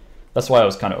 That's why I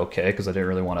was kind of okay, because I didn't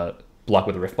really want to block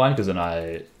with the Rift Bind, because then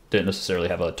I didn't necessarily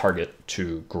have a target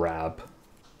to grab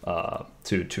for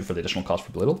the additional cost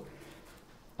for Belittle.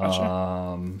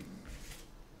 Gotcha.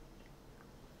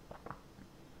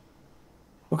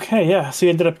 Okay, yeah. So you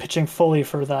ended up pitching fully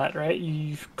for that, right?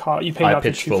 You paid off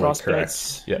your 2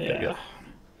 Frostbites. Yeah.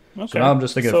 Okay. So now I'm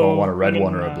just thinking if I want a red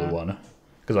one or a blue one,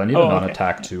 because I need a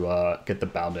non-attack to get the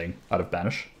Bounding out of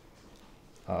Banish.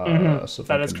 So if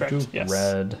that I is can correct. do Yes.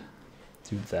 red,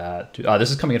 do that.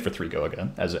 This is coming in for 3 go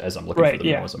again, as I'm looking for the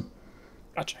Minnowism.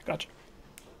 Gotcha.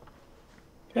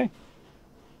 Okay.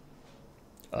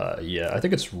 Yeah, I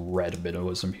think it's red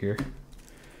Minnowism here.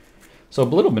 So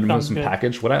Belittle Minnowism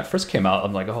package, when I first came out,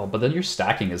 I'm like, oh, but then your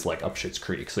stacking is like up shit's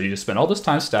creek. So you just spend all this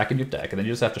time stacking your deck, and then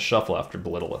you just have to shuffle after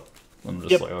Belittle it. I'm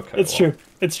just like, okay. It's true.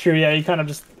 It's true. Yeah, you kind of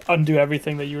just undo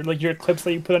everything that you were like your clips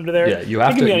that you put under there. Yeah, you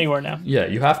have to be anywhere now. Yeah,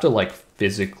 you have to like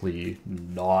physically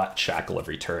not shackle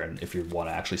every turn if you want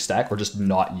to actually stack, or just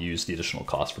not use the additional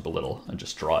cost for belittle and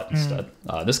just draw it instead.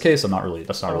 In this case, that's not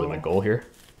really my goal here.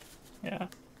 Yeah.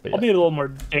 But I'll be a little more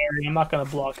daring. I'm not going to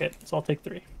block it, so I'll take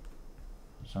 3.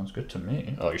 Sounds good to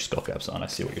me. Oh, your skull cap's on. I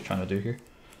see what you're trying to do here.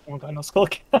 Oh, got no skull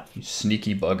cap. You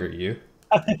sneaky bugger, you.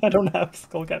 I don't have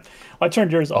skull cap. Well, I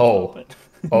turned yours off. Oh, but,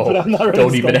 oh! but I'm not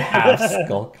don't even have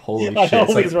skull. Holy shit! I It's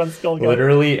always like run skull cap.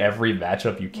 literally every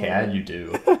matchup you can, you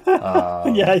do.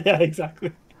 Yeah,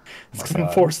 exactly. It's because I'm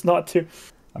forced not to.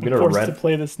 I'm gonna forced to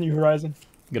play this New Horizon.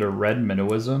 I'm gonna red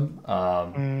Minnowism.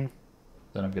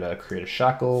 Then I'm gonna create a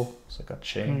shackle. So I got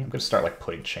Chane. I'm gonna start like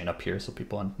putting Chane up here so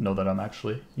people know that I'm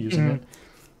actually using it.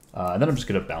 And then I'm just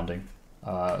gonna bounding.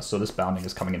 So this bounding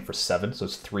is coming in for 7, so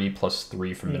it's 3 plus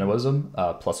 3 from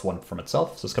Minnowism, plus 1 from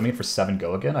itself. So it's coming in for 7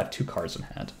 go again. I have 2 cards in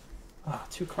hand.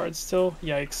 2 cards still?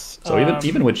 Yikes. So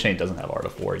even when Chane doesn't have Art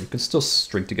of War, you can still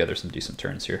string together some decent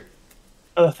turns here.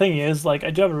 The thing is, like,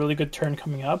 I do have a really good turn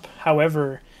coming up.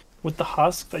 However, with the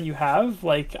husk that you have,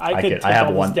 like, I could take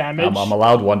all this damage. I'm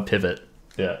allowed 1 pivot.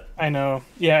 Yeah. I know.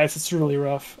 Yeah, it's really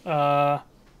rough. I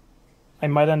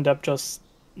might end up just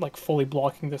like fully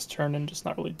blocking this turn and just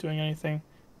not really doing anything.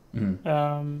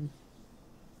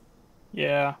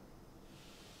 Yeah,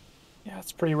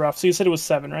 it's pretty rough. So you said it was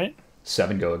 7, right?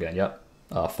 7 go again. Yep.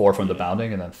 4 from the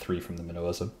bounding and then 3 from the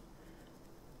Minnowism.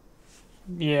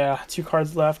 Yeah, 2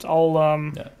 cards left. I'll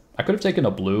Yeah, I could have taken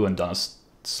a blue and done a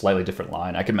slightly different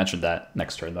line. I can mention that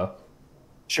next turn though.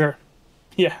 Sure.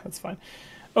 Yeah, that's fine.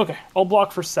 Okay, I'll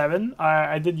block for 7.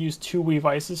 I did use 2 Weave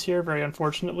Ices here, very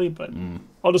unfortunately, but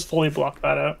I'll just fully block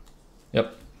that out.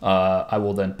 Yep. I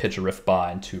will then pitch a Rift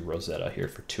Bind to Rosetta here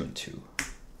for 2 and 2.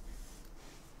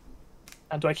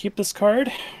 And do I keep this card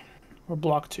or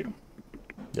block 2?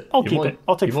 Yeah, I'll keep it.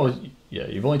 I'll take 4.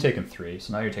 You've only taken 3,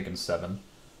 so now you're taking 7.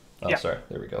 Oh, yeah. Sorry.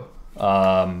 There we go.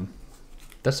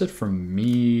 That's it from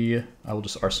me. I will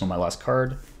just arsenal my last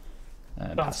card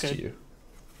and pass to you.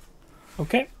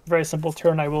 Okay, very simple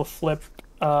turn. I will flip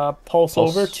Pulse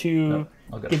over to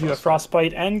give you a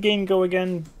Frostbite and gain Go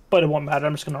again, but it won't matter.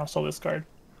 I'm just going to arsenal this card.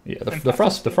 Yeah, the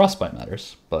Frostbite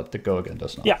matters, but the Go again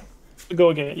does not. Yeah, the Go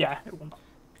again, yeah. It will not.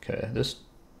 Okay, this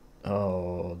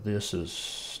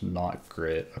is not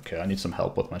great. Okay, I need some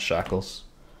help with my shackles.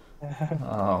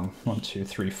 1, 2,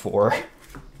 3, 4.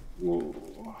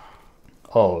 Ooh.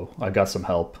 Oh, I got some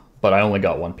help. But I only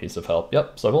got 1 piece of help.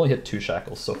 Yep, so I've only hit 2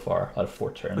 shackles so far out of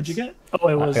 4 turns. What'd you get? Oh,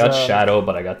 it was. I got Shadow,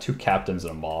 but I got 2 captains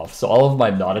and a Moth. So all of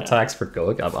my non-attacks for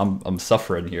Goik, I'm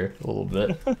suffering here a little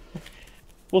bit.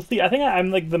 We'll see. I think I'm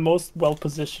like the most well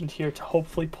positioned here to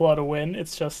hopefully pull out a win.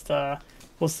 It's just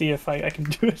we'll see if I can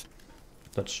do it.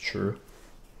 That's true.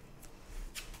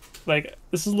 Like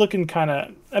this is looking kind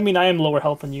of. I mean, I am lower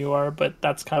health than you are, but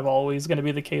that's kind of always going to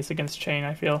be the case against Chane,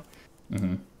 I feel.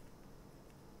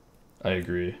 I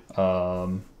agree. Yeah.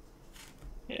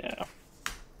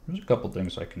 There's a couple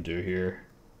things I can do here.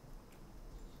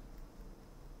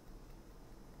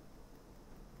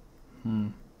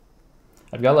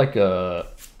 I've got like a...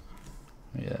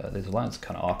 Yeah, this line's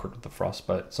kind of awkward with the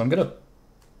Frostbite. So I'm going to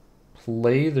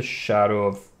play the Shadow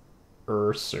of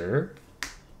Urser,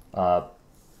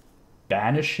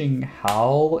 banishing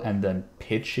Howl, and then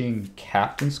pitching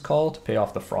Captain's Call to pay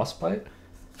off the Frostbite.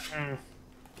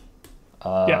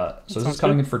 So this is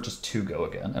coming in for just 2 go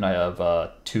again, and I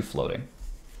have 2 floating.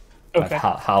 Okay. I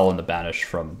have Howl and the Banish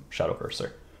from Shadow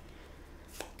Urser.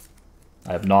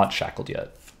 I have not shackled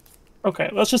yet.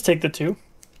 Okay, let's just take the 2.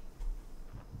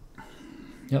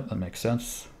 Yep, that makes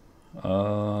sense.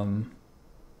 Yeah.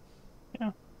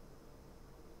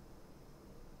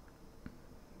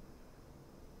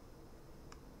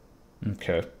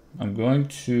 Okay, I'm going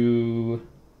to...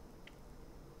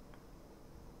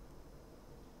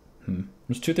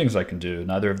 There's 2 things I can do.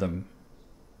 Neither of them...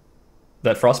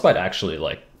 That Frostbite actually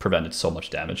like prevented so much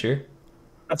damage here.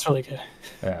 That's really good.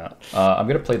 Yeah. I'm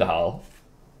going to play the Howl.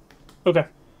 Okay.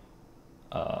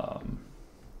 And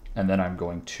then I'm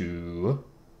going to...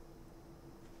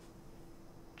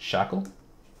 Shackle.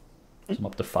 So I'm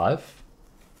up to 5.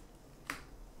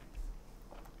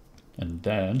 And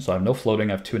then... So I have no floating.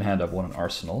 I have 2 in hand. I have 1 in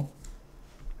arsenal.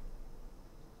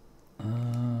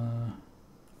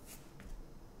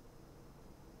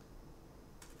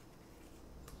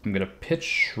 I'm going to pitch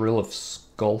Shrill of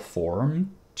Skullform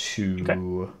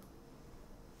to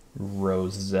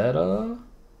Rosetta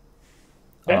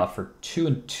for 2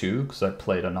 and 2 because I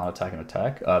played a non-attacking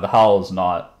attack. The Howl is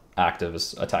not active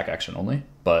as attack action only,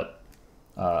 but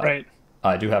I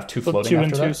do have 2 floating 2 after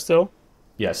and 2 that. still?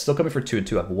 Yeah, still coming for 2 and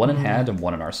 2. I have 1 in hand and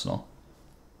 1 in arsenal.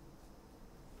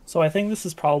 So I think this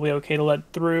is probably okay to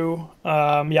let through.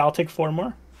 Yeah, I'll take 4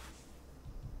 more.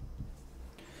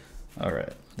 All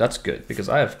right, that's good because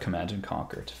I have Command and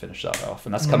Conquer to finish that off,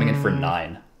 and that's coming in for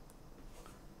 9.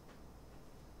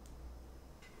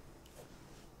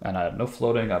 And I have no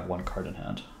floating. I have 1 card in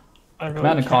hand. Really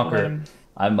Command and Conquer.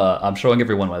 I'm showing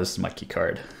everyone why this is my key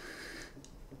card.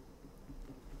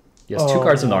 He has 2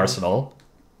 cards in the arsenal.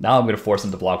 Now I'm going to force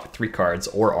him to block with 3 cards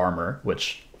or armor,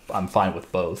 which I'm fine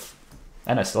with both.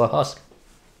 And I still have Husk.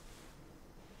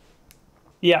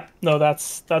 Yeah, no,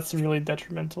 that's really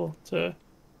detrimental to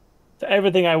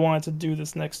everything I wanted to do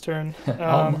this next turn.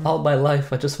 All my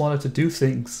life, I just wanted to do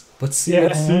things, but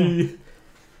CNC. Yeah.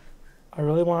 I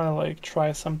really want to like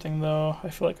try something though. I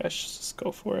feel like I should just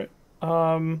go for it.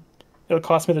 It'll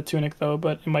cost me the Tunic though,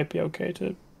 but it might be okay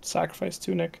to sacrifice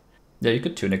Tunic. Yeah, you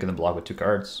could Tunic and then block with 2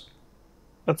 cards.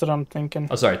 That's what I'm thinking.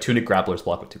 Oh, sorry, Tunic Grapplers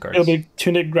block with 2 cards. It'll be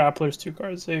Tunic Grapplers 2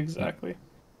 cards, exactly.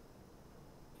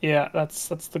 Yeah, that's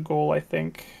the goal, I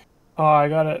think. Oh, I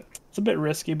got it. It's a bit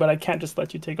risky, but I can't just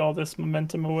let you take all this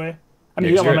momentum away. I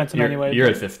mean, you got momentum anyway. You're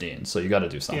at 15, so you got to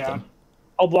do something. Yeah.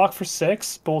 I'll block for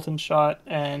 6, Bolt and Shot,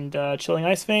 and Chilling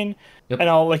Ice Vein. Yep. And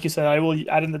I'll, like you said, I will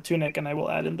add in the Tunic, and I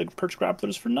will add in the Perch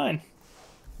Grapplers for 9.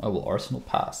 I will Arsenal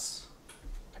pass.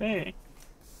 Okay.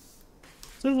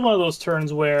 So this is one of those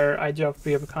turns where I do have to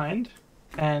be of a kind,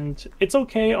 and it's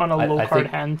okay on a low card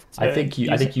hand. I think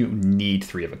you need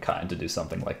 3 of a kind to do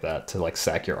something like that to like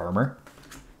sack your armor.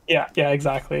 Yeah,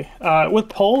 exactly. With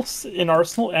Pulse in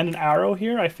Arsenal and an Arrow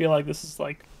here, I feel like this is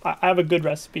like I have a good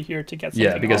recipe here to get something.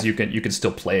 Yeah, because off. you can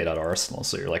still play it at Arsenal,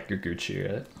 so you're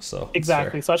Gucci, right? So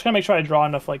exactly. So I just gotta make sure I draw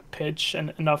enough like pitch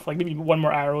and enough like maybe 1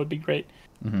 more arrow would be great.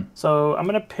 Mm-hmm. So I'm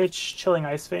gonna pitch Chilling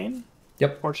Ice Vein.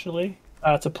 Yep. Fortunately,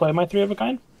 to play my 3 of a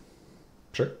kind.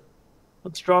 Sure.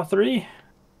 Let's draw 3.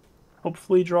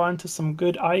 Hopefully draw into some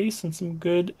good ice and some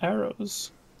good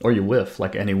arrows. Or you whiff,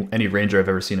 like any ranger I've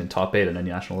ever seen in top 8 in any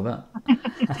national event.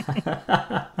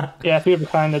 Yeah, 3 of a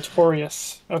kind,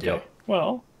 notorious. Okay, yep.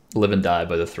 Well. Live and die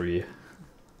by the 3.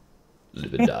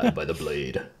 Live and die by the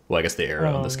blade. Well, I guess the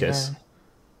arrow in this case. Man.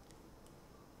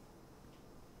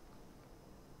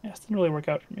 Yeah, this didn't really work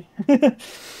out for me.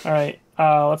 All right,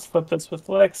 let's flip this with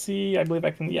Lexi. I believe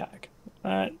I can. Yeah,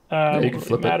 I can flip that. Yeah, you can really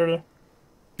flip it.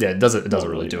 Yeah, it doesn't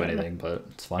really do anything, but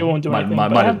it's fine. It won't do anything.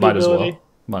 Might as well.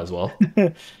 Might as well.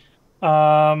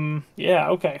 Yeah.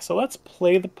 Okay. So let's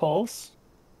play the Pulse.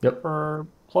 Yep. For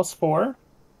 +4.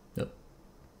 Yep.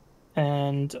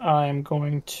 And I'm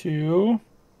going to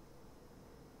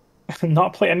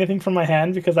not play anything from my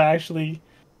hand because I actually.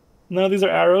 None of these are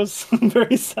arrows. I'm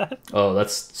very sad. Oh,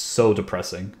 that's so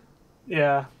depressing.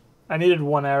 Yeah, I needed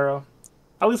 1 arrow.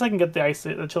 At least I can get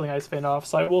the Chilling Ice Vein off.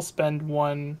 So I will spend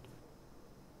 1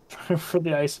 for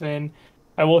the Ice Vein.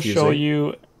 I will show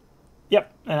you.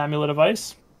 Yep, an Amulet of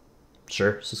Ice.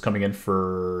 Sure. So it's coming in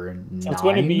for 9. So it's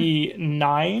going to be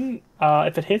 9.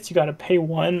 If it hits, you got to pay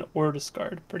 1 or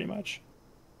discard, pretty much.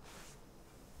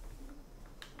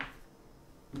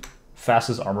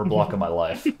 Fastest armor block of my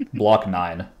life. Block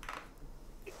 9.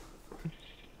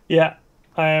 Yeah,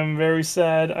 I am very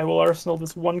sad. I will Arsenal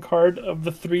this 1 card of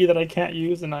the 3 that I can't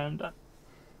use, and I am done.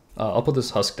 I'll put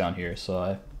this Husk down here so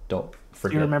I don't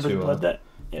forget. You remember to, the blood debt?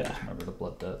 Yeah. Just remember the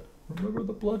blood debt. Remember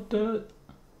the blood debt.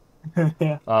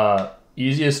 Yeah.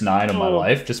 Easiest 9 of my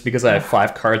life, just because I have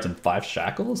 5 cards and 5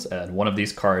 shackles, and one of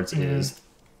these cards is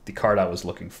the card I was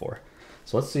looking for.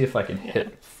 So let's see if I can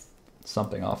hit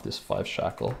something off this 5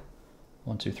 shackle.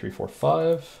 1, 2, 3, 4,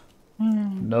 5.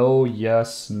 No,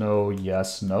 yes, no,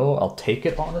 yes, no. I'll take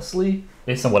it, honestly.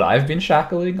 Based on what I've been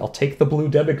shackling, I'll take the blue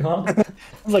Demigod.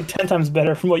 It's like 10 times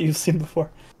better from what you've seen before.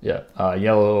 Yeah.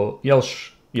 Yellow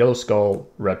skull,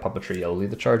 red puppetry, yellow lead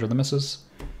the charge on the misses.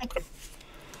 Okay.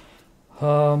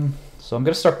 So I'm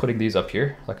gonna start putting these up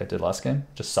here, like I did last game,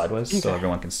 just sideways, so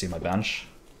everyone can see my bench.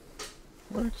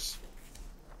 Works.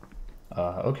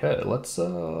 Okay, let's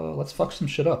fuck some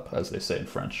shit up, as they say in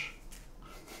French.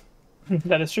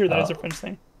 That is true. That is a French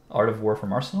thing. Art of War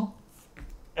from Arsenal.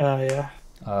 Yeah.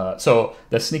 So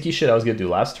the sneaky shit I was gonna do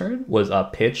last turn was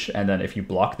pitch, and then if you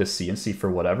block the CNC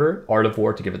for whatever, Art of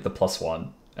War to give it the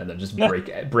 +1, and then just break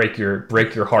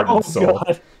your heart and soul.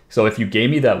 God. So if you gave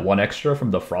me that 1 extra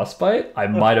from the Frostbite, I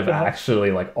might have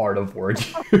actually like Art of War'd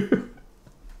you.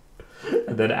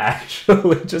 And then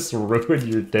actually just ruin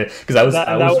your day, because I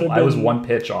was 1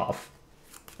 pitch off.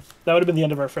 That would have been the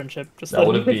end of our friendship. That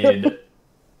would have been.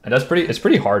 And it's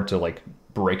pretty hard to like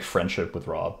break friendship with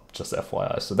Rob, just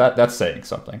FYI. So that's saying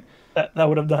something. That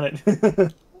would have done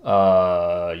it.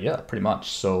 Yeah, pretty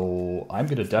much. So I'm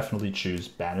gonna definitely choose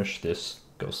banish this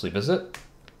ghostly visit,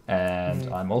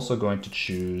 and I'm also going to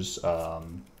choose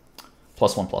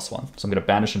 +1/+1. So I'm gonna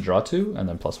banish and draw 2, and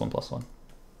then +1/+1.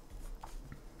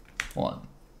 1,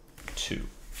 2,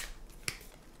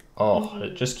 Oh,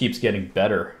 it just keeps getting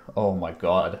better. Oh my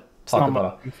god. It's not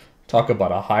much. Talk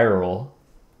about a high roll.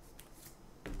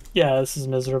 Yeah, this is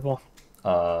miserable.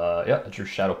 Yeah, I drew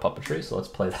Shadow Puppetry, so let's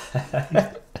play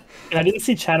that. And I didn't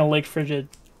see Channel Lake Frigid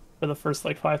for the first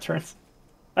like 5 turns.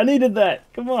 I needed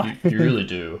that. Come on. You really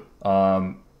do.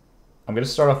 I'm gonna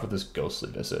start off with this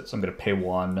Ghostly Visit. So I'm gonna pay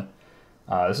 1.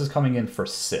 This is coming in for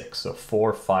 6, so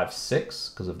 4, 5, 6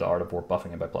 because of the Art of War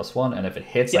buffing it by +1. And if it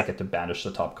hits, I get to banish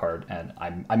the top card, and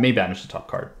I may banish the top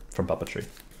card from Puppetry.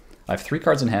 I have 3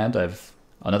 cards in hand. I have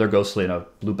another Ghostly and a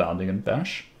blue Bounding and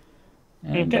banish,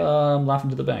 and I'm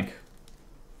laughing to the bank.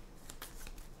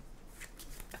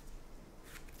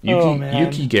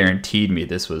 Yuki guaranteed me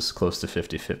this was close to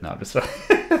 50-50. No, just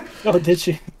Oh, did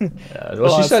she? Yeah,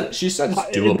 well, she said it's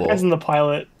doable. It depends on the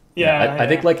pilot. Yeah, I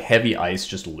think like Heavy Ice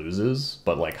just loses,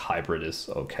 but like Hybrid is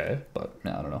okay. But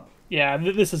yeah, I don't know. Yeah,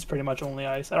 this is pretty much only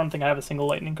ice. I don't think I have a single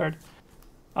lightning card.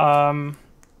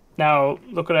 Now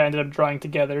look what I ended up drawing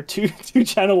together: two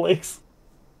Channel Lakes.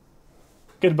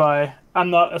 Goodbye.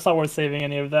 It's not worth saving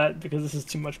any of that because this is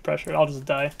too much pressure. I'll just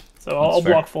die. So I'll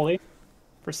block fully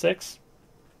for 6.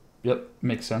 Yep,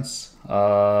 makes sense.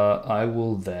 I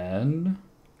will then.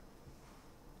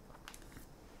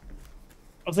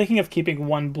 I was thinking of keeping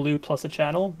 1 blue plus a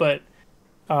channel, but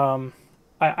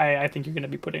I think you're going to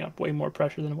be putting up way more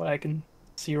pressure than what I can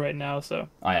see right now. So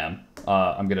I am.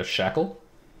 I'm gonna Shackle.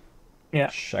 Yeah.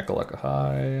 Shackle like a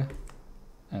high,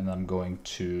 and I'm going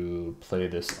to play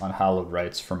this Unhallowed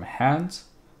Rites from hand.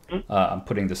 I'm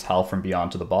putting this Howl from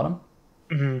Beyond to the bottom.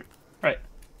 Right.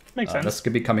 Makes sense. This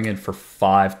could be coming in for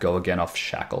 5. Go again off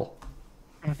Shackle.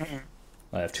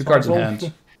 I have 2 cards in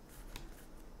hand.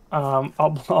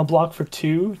 I'll block for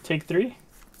 2. Take 3.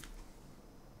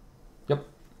 Yep.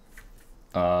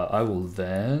 I will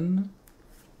then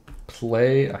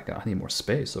play. I need more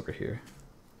space over here.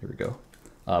 Here we go.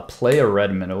 Play a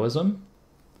red Minnowism.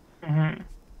 And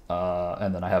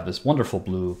then I have this wonderful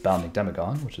blue Bounding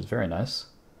Demagon, which is very nice.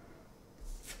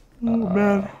 Oh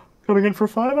man, coming in for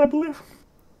 5, I believe.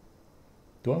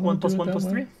 Do I 1 plus 1 plus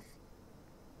 3.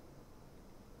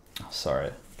 Oh,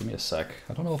 sorry, give me a sec.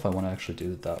 I don't know if I want to actually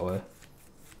do it that way.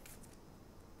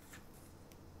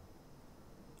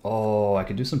 Oh, I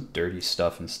could do some dirty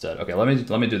stuff instead. Okay, let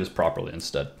me do this properly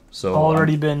instead. So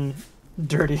already been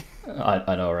dirty.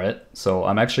 I know, right? So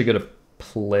I'm actually gonna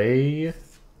play.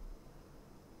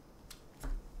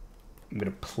 I'm gonna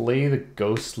play the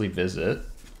Ghostly Visit.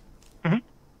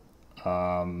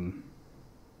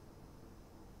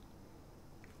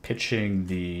 Pitching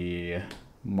the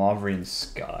Mavrian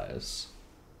Skies.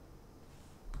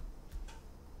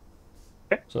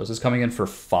 Okay. So this is coming in for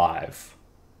 5.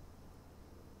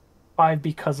 5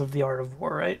 because of the Art of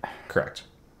War, right? Correct.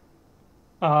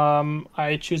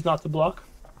 I choose not to block.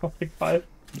 I'll pick 5.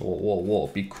 Whoa,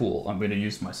 be cool. I'm gonna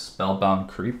use my Spellbound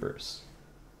Creepers.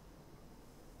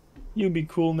 You be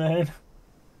cool, man.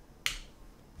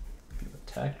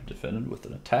 Attack your defendant with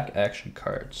an attack action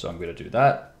card. So I'm gonna do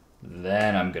that.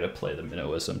 Then I'm gonna play the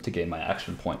Minnowism to gain my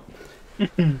action point.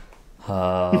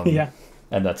 Yeah.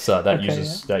 And that's that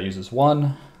uses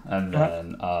 1. And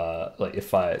then like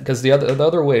because the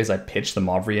other way is I pitch the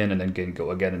Mavrian and then go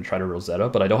again and try to Rosetta,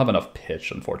 but I don't have enough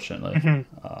pitch, unfortunately.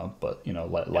 But you know,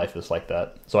 life is like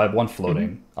that. So I have 1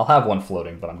 floating. I'll have 1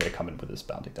 floating, but I'm gonna come in with this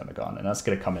Bounding Demagon, and that's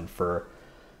gonna come in for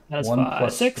 1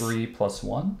 plus 6. 3 plus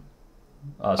 1.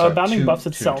 Sorry, Bounding buffs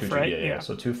itself, right? Yeah.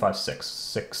 So 2, 5, 6.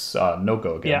 6. No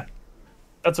go again. Yeah,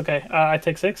 that's okay. I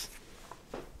take 6.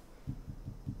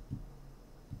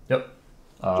 Yep.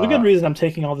 There's a good reason I'm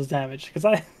taking all this damage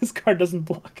because this card doesn't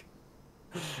block.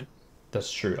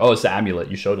 That's true. Oh, it's the amulet.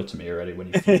 You showed it to me already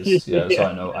when you fused. Yeah, so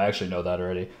I know. I actually know that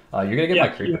already. You're gonna get my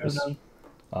creepers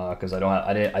because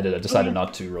I decided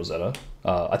not to Rosetta.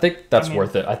 I think that's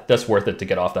worth it. That's worth it to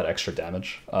get off that extra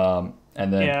damage. And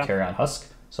then carry on Husk.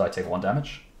 So I take 1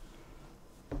 damage.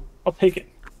 I'll take it.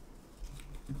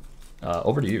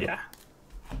 Over to you.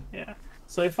 Yeah.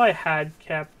 So if I had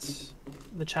kept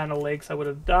the Channel Lakes, I would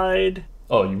have died.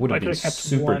 Oh, you would have been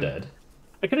super dead.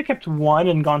 I could have kept 1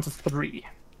 and gone to 3.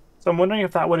 So I'm wondering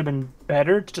if that would have been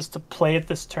better just to play it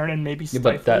this turn and maybe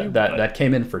stifle but that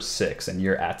came in for 6 and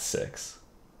you're at 6.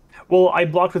 Well, I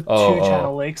blocked with 2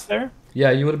 Channel Lakes there.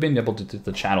 Yeah, you would have been able to do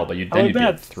the channel, but you'd be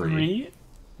at 3.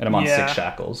 And I'm on 6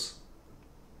 shackles.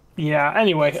 Yeah,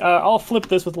 anyway, I'll flip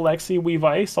this with Lexi, Weave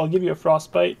Ice. I'll give you a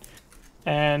Frostbite.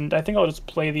 And I think I'll just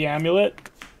play the amulet.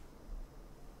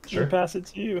 Sure. And pass it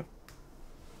to you.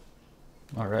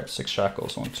 Alright, 6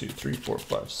 shackles. 1, 2, 3, 4,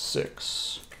 5,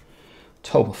 6.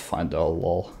 Toma Findel,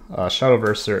 lol.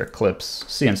 Shadowverser, Eclipse,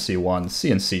 CNC 1,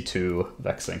 CNC 2,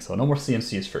 Vexing. So no more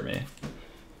CNCs for me.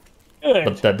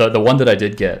 But the one that I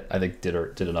did get, I think did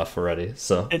enough already.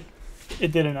 So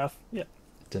it did enough. Yeah.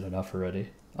 Did enough already.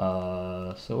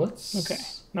 So let's. Okay.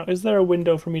 Now, is there a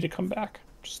window for me to come back?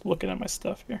 Just looking at my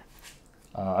stuff here.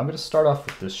 I'm going to start off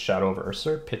with this Shadow of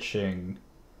Ursa, pitching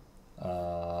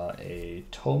a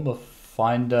Tome of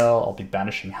Findel. I'll be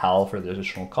banishing Howl for the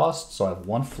additional cost, so I have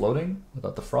one floating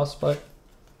without the Frostbite.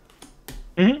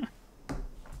 Mm-hmm.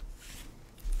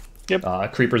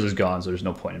 Yep. Creepers is gone, so there's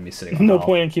no point in me sitting on No Howl.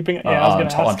 point in keeping it. Yeah, I was going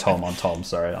to ask. On Tome,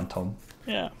 sorry, on Tome.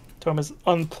 Yeah, Tome is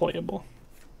unplayable.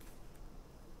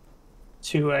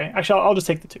 2A. Actually, I'll just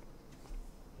take the 2.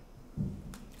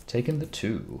 Taking the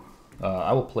 2.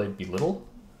 I will play Belittle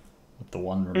with the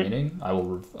 1 remaining. I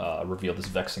will reveal this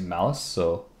Vexing Malice,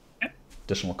 so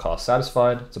additional cost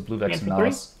satisfied. It's a blue Vexing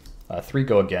Malice. 3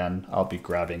 go again. I'll be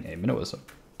grabbing a Minnowism.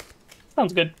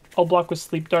 Sounds good. I'll block with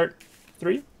Sleep Dart.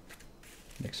 3.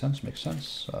 Makes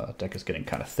sense. Deck is getting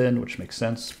kind of thin, which makes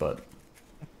sense, but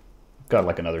got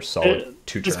like another solid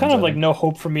 2 turns. There's kind of like no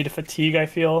hope for me to fatigue, I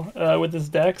feel, with this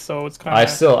deck, so it's kind of...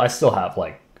 I still have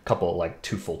like a couple, like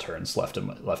 2 full turns left in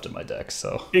my deck,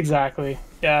 so... Exactly.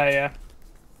 Yeah.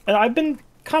 And I've been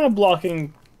kind of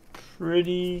blocking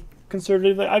pretty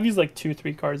conservatively. I've used like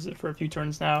 2-3 cards for a few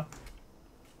turns now.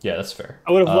 Yeah, that's fair.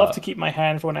 I would have loved to keep my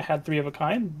hand for when I had 3 of a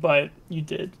kind, but you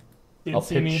did.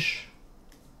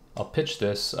 I'll pitch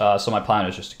this. So my plan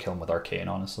is just to kill him with Arcane,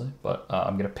 honestly. But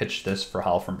I'm going to pitch this for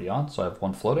Howl from Beyond, so I have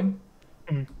 1 floating.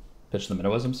 Pitch the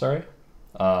Minnowism, sorry.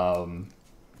 And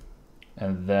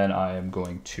then I am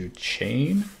going to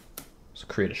Chane, so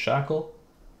create a Shackle.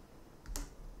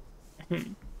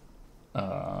 And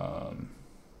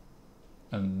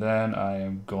then I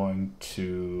am going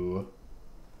to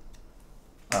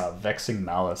Vexing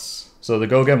Malice. So the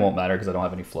go again won't matter because I don't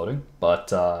have any floating, but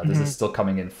this is still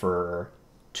coming in for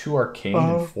 2 Arcane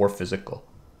and 4 Physical.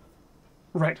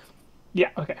 Right.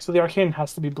 Yeah, okay. So the Arcane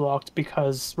has to be blocked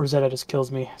because Rosetta just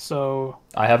kills me. So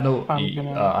I have no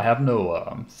I have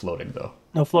no floating though.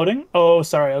 No floating? Oh,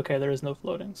 sorry. Okay, there is no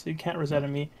floating. So you can't Rosetta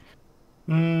me.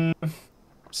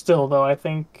 Still though, I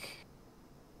think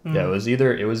Yeah, it was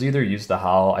either use the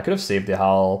Howl. I could have saved the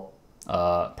Howl.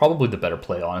 Probably the better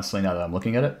play, honestly, now that I'm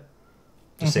looking at it.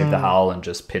 Just save the Howl and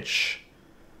just pitch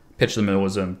the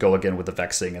Minnowism, go again with the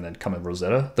Vexing, and then come in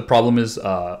Rosetta. The problem is,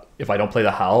 if I don't play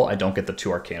the Howl, I don't get the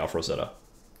 2 Arcane off Rosetta.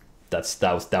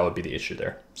 That would be the issue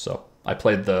there. So I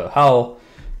played the Howl,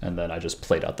 and then I just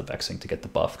played out the Vexing to get the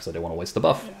buff, because I didn't want to waste the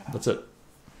buff. Yeah. That's it.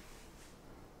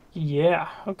 Yeah,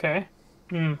 okay.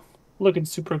 Looking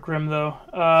super grim, though.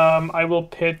 I will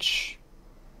pitch...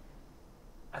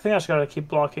 I think I just gotta keep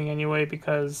blocking anyway,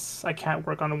 because I can't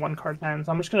work on a 1-card hand.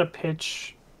 So I'm just gonna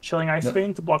pitch Chilling Ice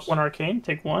Vein to block 1 Arcane,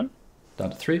 take 1.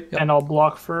 Down to 3, yep. And I'll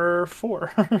block for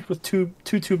 4 with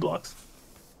two blocks.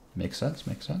 Makes sense.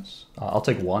 I'll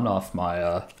take 1 off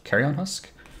my Carrion Husk.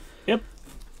 Yep.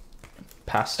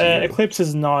 Pass to you. Eclipse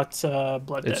is not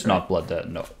Blood Dead, It's not Blood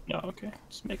Dead, no. No, okay.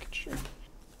 Just making sure.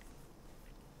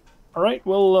 Alright,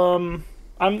 well,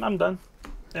 I'm done.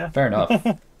 Yeah. Fair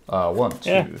enough. 1,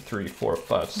 2, 3, 4,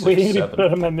 5, 6, Waiting 7. to put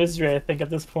out of my misery, I think, at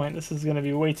this point. This is going to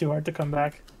be way too hard to come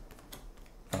back.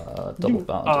 Double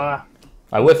bound.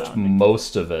 I whiffed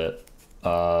most of it.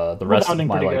 The rest of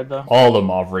my, all the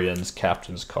Mavrians,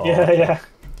 Captain's Call. Yeah.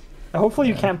 Hopefully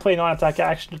you can't play non-attack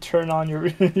action to turn on your...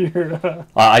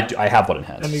 I have one in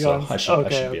hand, so I should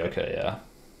be okay, yeah.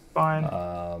 Fine.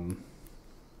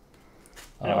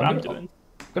 I'm doing.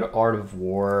 Go to Art of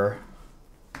War.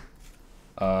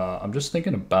 I'm just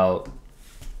thinking about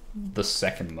the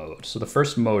second mode. So the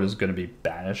first mode is going to be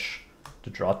Banish to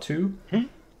draw 2.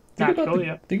 Think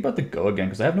about the go again,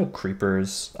 because I have no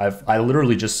creepers. I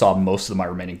literally just saw most of my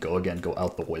remaining go again go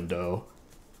out the window.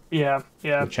 Yeah.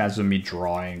 The chance of me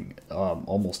drawing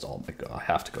almost all my go. I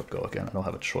have to go again. I don't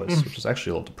have a choice, which is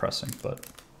actually a little depressing, but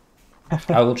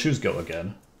I will choose go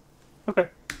again. Okay.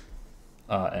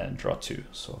 And draw 2.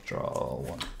 So I'll draw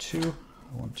 1, 2.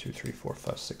 1, 2, 3, 4,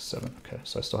 5, 6, 7. Okay,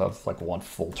 so I still have like 1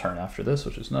 full turn after this,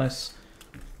 which is nice.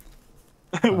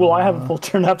 Will I have a full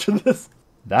turn after this?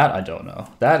 That I don't know.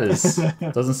 That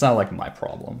doesn't sound like my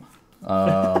problem.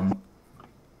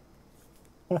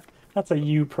 That's a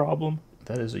you problem.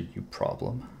 That is a you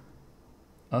problem.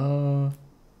 So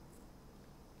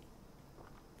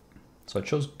I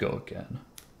chose go again.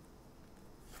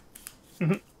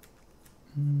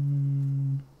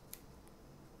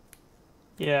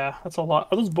 Yeah, that's a lot.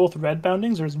 Are those both red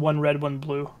boundings, or is 1 red, 1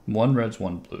 blue? 1 red,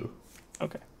 1 blue.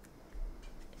 Okay.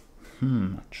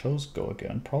 I chose go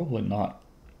again. Probably not.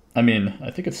 I mean,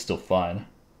 I think it's still fine.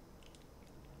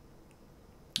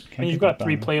 And you've got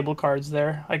 3 playable cards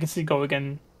there. I can see go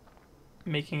again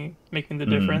making the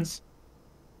difference.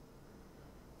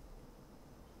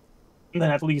 and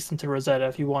then at least into Rosetta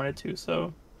if you wanted to.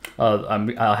 So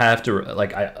I'll have to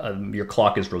like your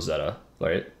clock is Rosetta,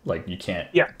 right? Like you can't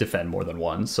yeah, defend more than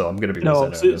one, so I'm gonna be no,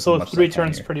 Rosetta as so much as I three can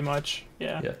turns here. pretty much.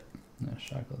 Yeah. Yeah. Yeah,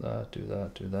 shackle that, do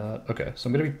that, do that. Okay, so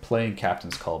I'm gonna be playing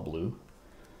Captain's Call Blue,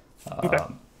 Okay.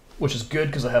 which is good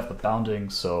because I have the bounding.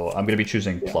 So I'm gonna be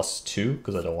choosing Yeah. +2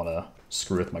 because I don't want to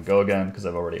screw with my go again because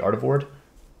I've already artivored.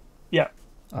 Yeah.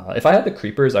 If I had the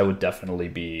creepers, I would definitely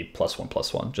be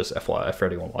 +1/+1. Just FYI for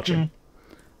anyone watching.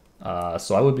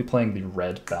 So I would be playing the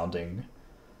red bounding,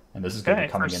 and this is going to Okay,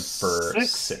 be coming for in for 6?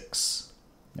 6.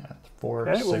 Yeah, 4,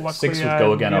 Okay, 6. well, luckily 6 would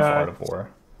go again off yeah, artivore.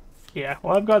 yeah.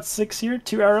 Well, I've got 6 here,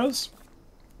 2 arrows.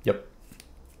 Yep,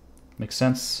 makes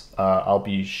sense. I'll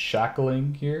be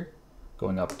shackling here,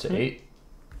 going up to 8.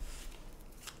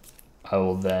 I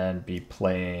will then be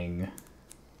playing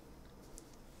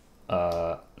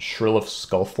Shrill of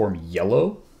Skullform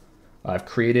Yellow. I've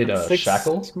created a 6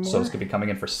 shackle, so more. it's going to be coming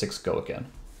in for 6 go again.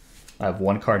 I have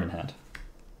 1 card in hand.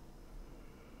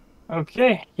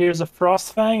 Okay, here's a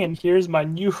Frostfang, and here's my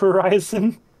New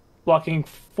Horizon, blocking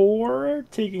 4,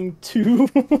 taking 2,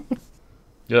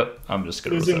 Yep, I'm just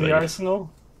going to losing the Rosetta. arsenal.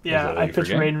 Yeah, Rosetta I you for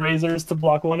pitched game? Rain Razors to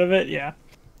block one of it. Yeah,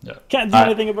 Yeah. can't do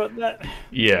anything about that.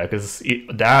 Yeah, because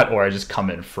that, or I just come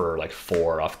in for like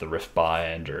 4 off the Rift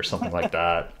Bind or something like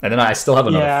that, and then I still have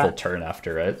another Yeah. full turn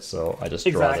after it, so I just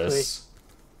draw Exactly. this.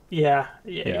 Yeah,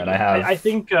 Yeah, and I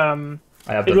think have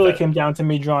it the really came down to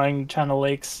me drawing Channel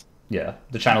Lakes. yeah,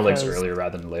 the Channel Lakes because- earlier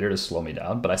rather than later to slow me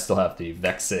down, but I still have the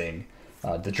Vexing,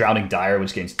 the Drowning Dire,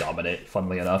 which gains Dominate,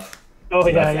 funnily enough. Oh So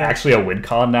yeah, that's yeah, actually a win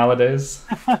con nowadays.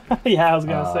 yeah. I was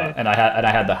gonna say. And I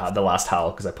had the last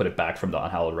Howl because I put it back from the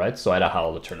Unhallowed Rites, so I had a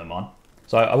Howl to turn them on.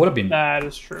 So I would have been That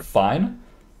is true. fine.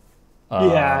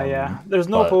 Yeah. There's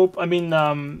no but- hope. I mean,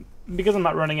 because I'm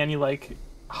not running any like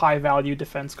high value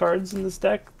defense cards in this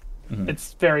deck, Mm-hmm.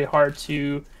 it's very hard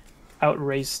to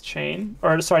outrace Chane.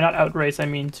 Or sorry, not outrace. I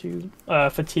mean to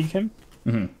fatigue him.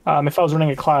 If I was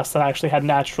running a class that actually had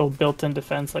natural built-in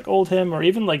defense, like Old Him, or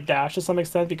even like Dash to some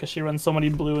extent, because she runs so many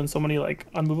blue and so many like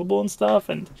unmovable and stuff,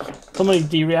 and so many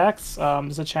D-reacts,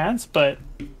 there's a chance. But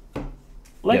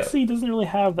Lexi doesn't really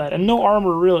have that, and no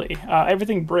armor really.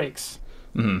 Everything breaks.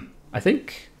 I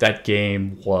think that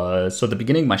game was so at the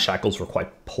beginning my shackles were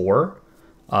quite poor.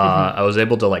 I was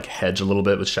able to like hedge a little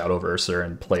bit with Shadow Verser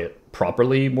and play it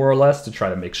properly more or less to try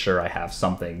to make sure I have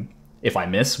something if I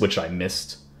miss, which I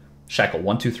missed shackle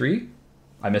 1, 2, 3.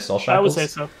 I missed all shackles. I would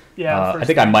say so. Yeah. I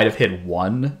think I might have hit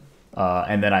 1,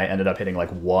 and then I ended up hitting like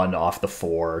 1 off the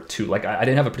 4, 2. Like I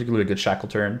didn't have a particularly good shackle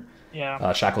turn.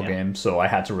 Shackle game, so I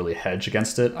had to really hedge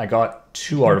against it. I got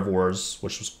 2 Artivores,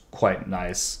 which was quite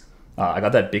nice. I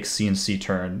got that big CNC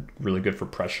turn, really good for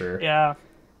pressure. Yeah.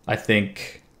 I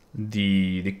think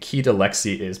the key to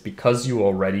Lexi is because you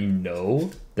already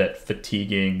know that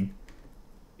fatiguing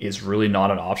is really not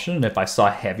an option. And if I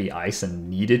saw heavy ice and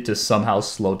needed to somehow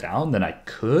slow down, then I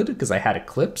could because I had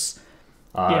Eclipse.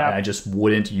 And I just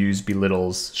wouldn't use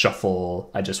Belittles, Shuffle.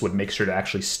 I just would make sure to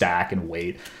actually stack and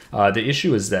wait. The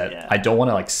issue is that I don't want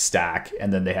to like stack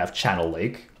and then they have Channel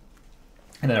Lake.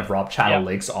 And then if Rob Channel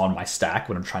Lakes on my stack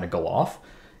when I'm trying to go off,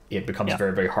 it becomes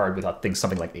very, very hard without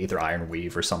something like Aether Iron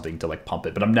Weave or something to like pump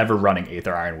it. But I'm never running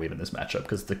Aether Iron Weave in this matchup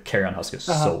because the Carrion Husk is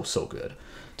so good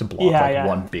to block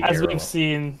one big As arrow. we've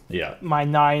seen, Yeah. my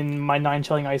nine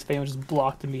Chilling Ice Vein was just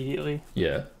blocked immediately.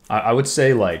 Yeah. I would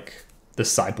say like the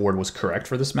sideboard was correct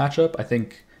for this matchup. I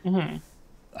think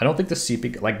I don't think the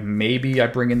CP like maybe I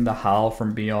bring in the Howl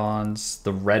from Beyonds.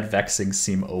 The red Vexings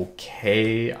seem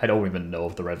okay. I don't even know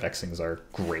if the red Vexings are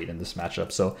great in this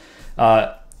matchup. So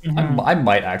I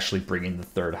might actually bring in the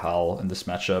third Howl in this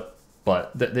matchup.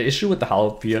 But the issue with the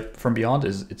Howl from Beyond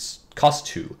is it's cost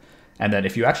 2. And then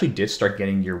if you actually did start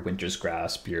getting your Winter's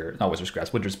Grasp,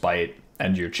 Winter's Bite,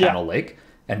 and your Channel Lake,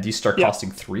 and these start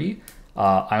costing 3,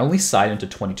 I only side into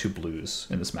 22 blues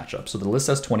in this matchup. So the list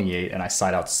has 28, and I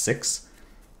side out 6.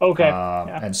 Okay.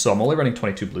 And so I'm only running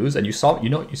 22 blues, and you saw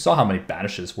how many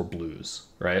banishes were blues,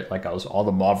 right? Like I was all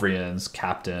the Mauvrians,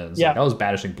 captains. Like I was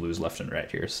banishing blues left and right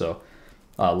here. So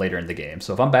later in the game.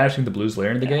 So if I'm banishing the blues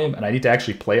later in the game, and I need to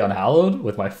actually play Unhallowed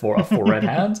with my 4 red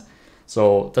hand,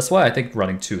 so that's why I think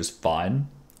running 2 is fine.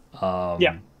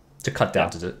 To cut down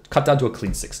to a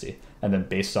clean 60, and then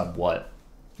based on what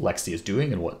Lexi is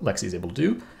doing and what Lexi is able to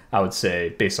do, I would say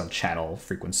based on channel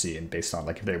frequency and based on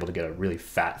like if they're able to get a really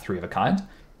fat 3 of a kind,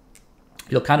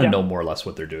 you'll kind of know more or less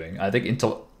what they're doing. I think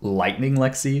into Lightning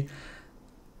Lexi,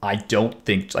 I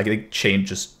think Chane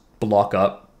just block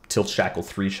up, tilt shackle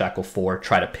 3, shackle 4,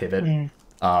 try to pivot,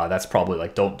 That's probably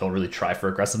like don't really try for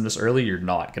aggressiveness early. You're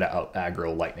not gonna out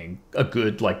aggro lightning a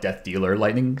good like death dealer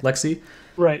lightning Lexi.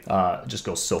 Right. It just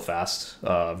goes so fast,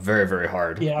 very very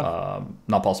hard. Yeah.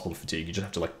 Not possible to fatigue. You just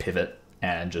have to like pivot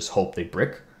and just hope they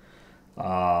brick.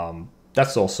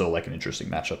 That's also like an interesting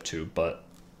matchup too. But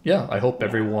yeah, I hope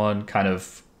everyone kind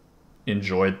of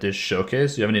enjoyed this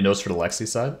showcase. Do you have any notes for the Lexi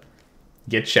side?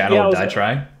 Get channel or die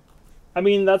trying. I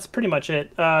mean, that's pretty much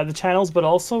it. The channels, but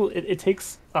also it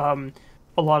takes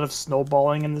a lot of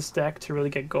snowballing in this deck to really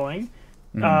get going.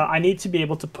 I need to be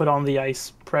able to put on the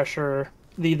ice pressure,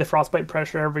 the frostbite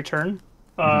pressure every turn.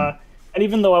 And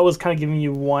even though I was kind of giving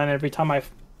you one every time I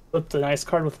flipped an ice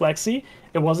card with Lexi,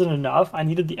 it wasn't enough. I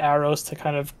needed the arrows to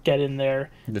kind of get in there.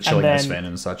 The chilling ice fan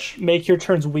and such. Make your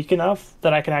turns weak enough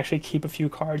that I can actually keep a few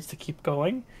cards to keep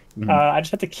going. I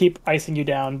just had to keep icing you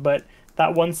down, but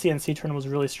that one CNC turn was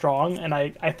really strong, and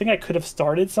I think I could have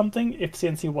started something if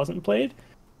CNC wasn't played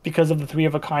because of the 3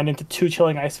 of a kind into 2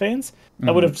 chilling ice veins.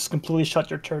 That would have just completely shut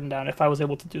your turn down if I was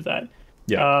able to do that.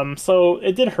 Yeah. So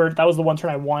it did hurt. That was the one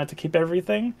turn I wanted to keep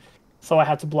everything, so I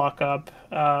had to block up.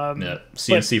 Yeah,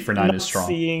 CNC for 9 is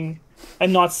strong.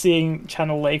 Not seeing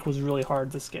Channel Lake was really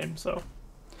hard this game. So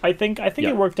I think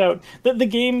it worked out. The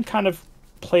game kind of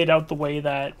played out the way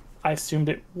that I assumed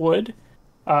it would.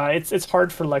 It's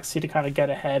hard for Lexi to kind of get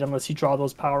ahead unless you draw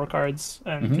those power cards,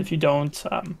 and if you don't,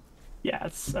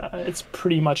 it's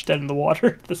pretty much dead in the water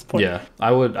at this point. Yeah,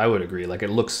 I would agree. Like it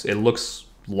looks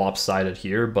lopsided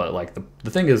here, but like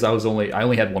the thing is, I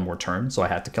only had one more turn, so I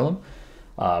had to kill him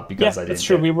because I didn't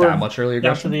get that much early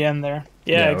aggression. Down to the end there.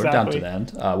 Yeah, exactly. We're down to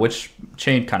the end, which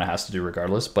Chane kind of has to do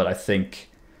regardless. But I think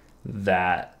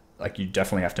that like you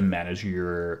definitely have to manage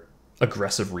your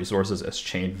aggressive resources as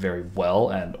Chane very well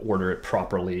and order it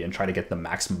properly and try to get the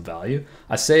maximum value.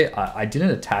 I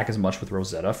didn't attack as much with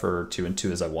Rosetta for 2 and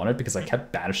 2 as I wanted because I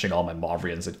kept banishing all my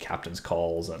Mavrians and Captain's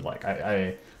Calls, and like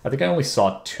I think I only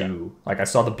saw 2. Like I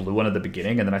saw the blue one at the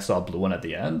beginning and then I saw a blue one at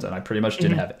the end, and I pretty much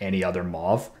didn't have any other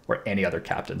Mav or any other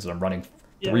captains, and I'm running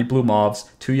 3 blue Mavs,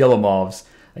 2 yellow Mavs,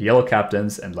 a yellow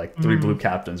captains, and like 3 blue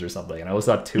captains or something, and I was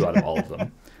at 2 out of all of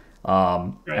them.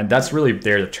 And that's really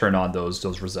there to turn on those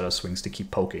Rosetta swings to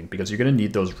keep poking, because you're going to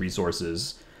need those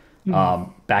resources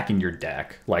back in your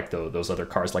deck. Like those other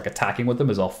cards, like attacking with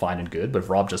them is all fine and good, but if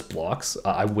Rob just blocks,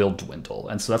 I will dwindle.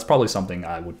 And so that's probably something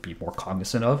I would be more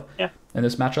cognizant of in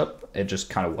this matchup. It just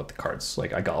kind of what the cards,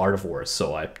 like I got Art of Wars,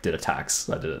 so I did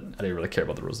attacks. I didn't really care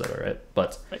about the Rosetta, right?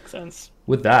 But makes sense.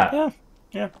 With that,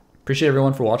 yeah. Appreciate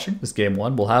everyone for watching this game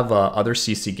 1. We'll have other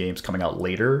CC games coming out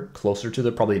later, closer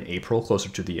to probably in April, closer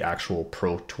to the actual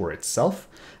Pro Tour itself,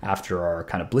 after our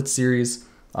kind of Blitz series.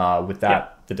 With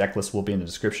that, the deck list will be in the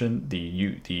description. The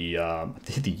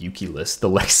Yuki list, the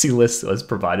Lexi list, was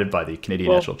provided by the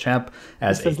Canadian National Champ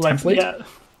as a template. Lexi,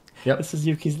 Yep. This is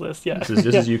Yuki's list. Yeah. This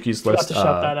is Yuki's list. To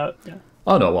shout that out. Yeah.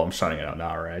 Oh no, well I'm shouting it out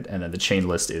now, right? And then the Chane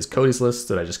list is Cody's list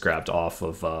that I just grabbed off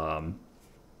of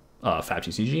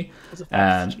FabTCG,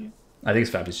 and I think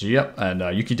it's FabTCG. Yep.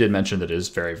 And Yuki did mention that it is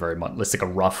very, very much it's like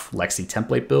a rough Lexi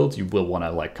template build. You will want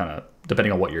to like kind of,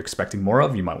 depending on what you're expecting more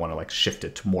of, you might want to like shift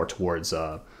it more towards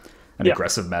an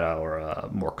aggressive meta or a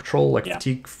more control, like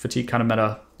fatigue kind of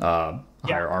meta,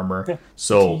 higher armor. Yeah.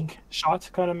 So fatigue shot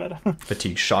kind of meta.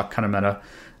 Fatigue shot kind of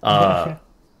meta.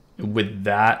 With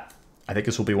that, I think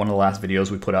this will be one of the last videos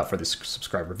we put out for this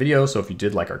subscriber video. So if you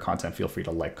did like our content, feel free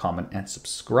to like, comment, and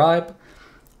subscribe.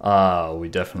 We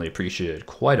definitely appreciate it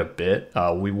quite a bit.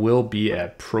 We will be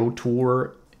at Pro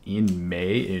Tour in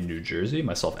May in New Jersey.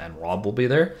 Myself and Rob will be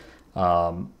there.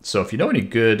 So if you know any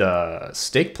good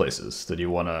steak places that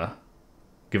you want to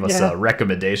give us a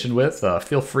recommendation with,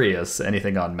 feel free. As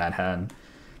anything on Manhattan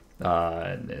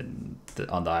and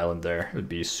on the island there, it would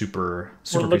be super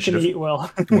We're looking to eat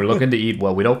well. We're looking to eat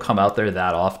well. We don't come out there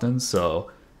that often,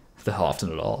 so that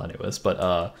often at all, anyways.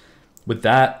 But with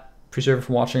that, appreciate everyone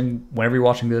for watching. Whenever you're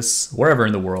watching this, wherever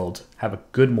in the world, have a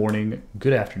good morning,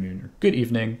 good afternoon, or good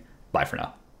evening. Bye for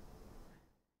now.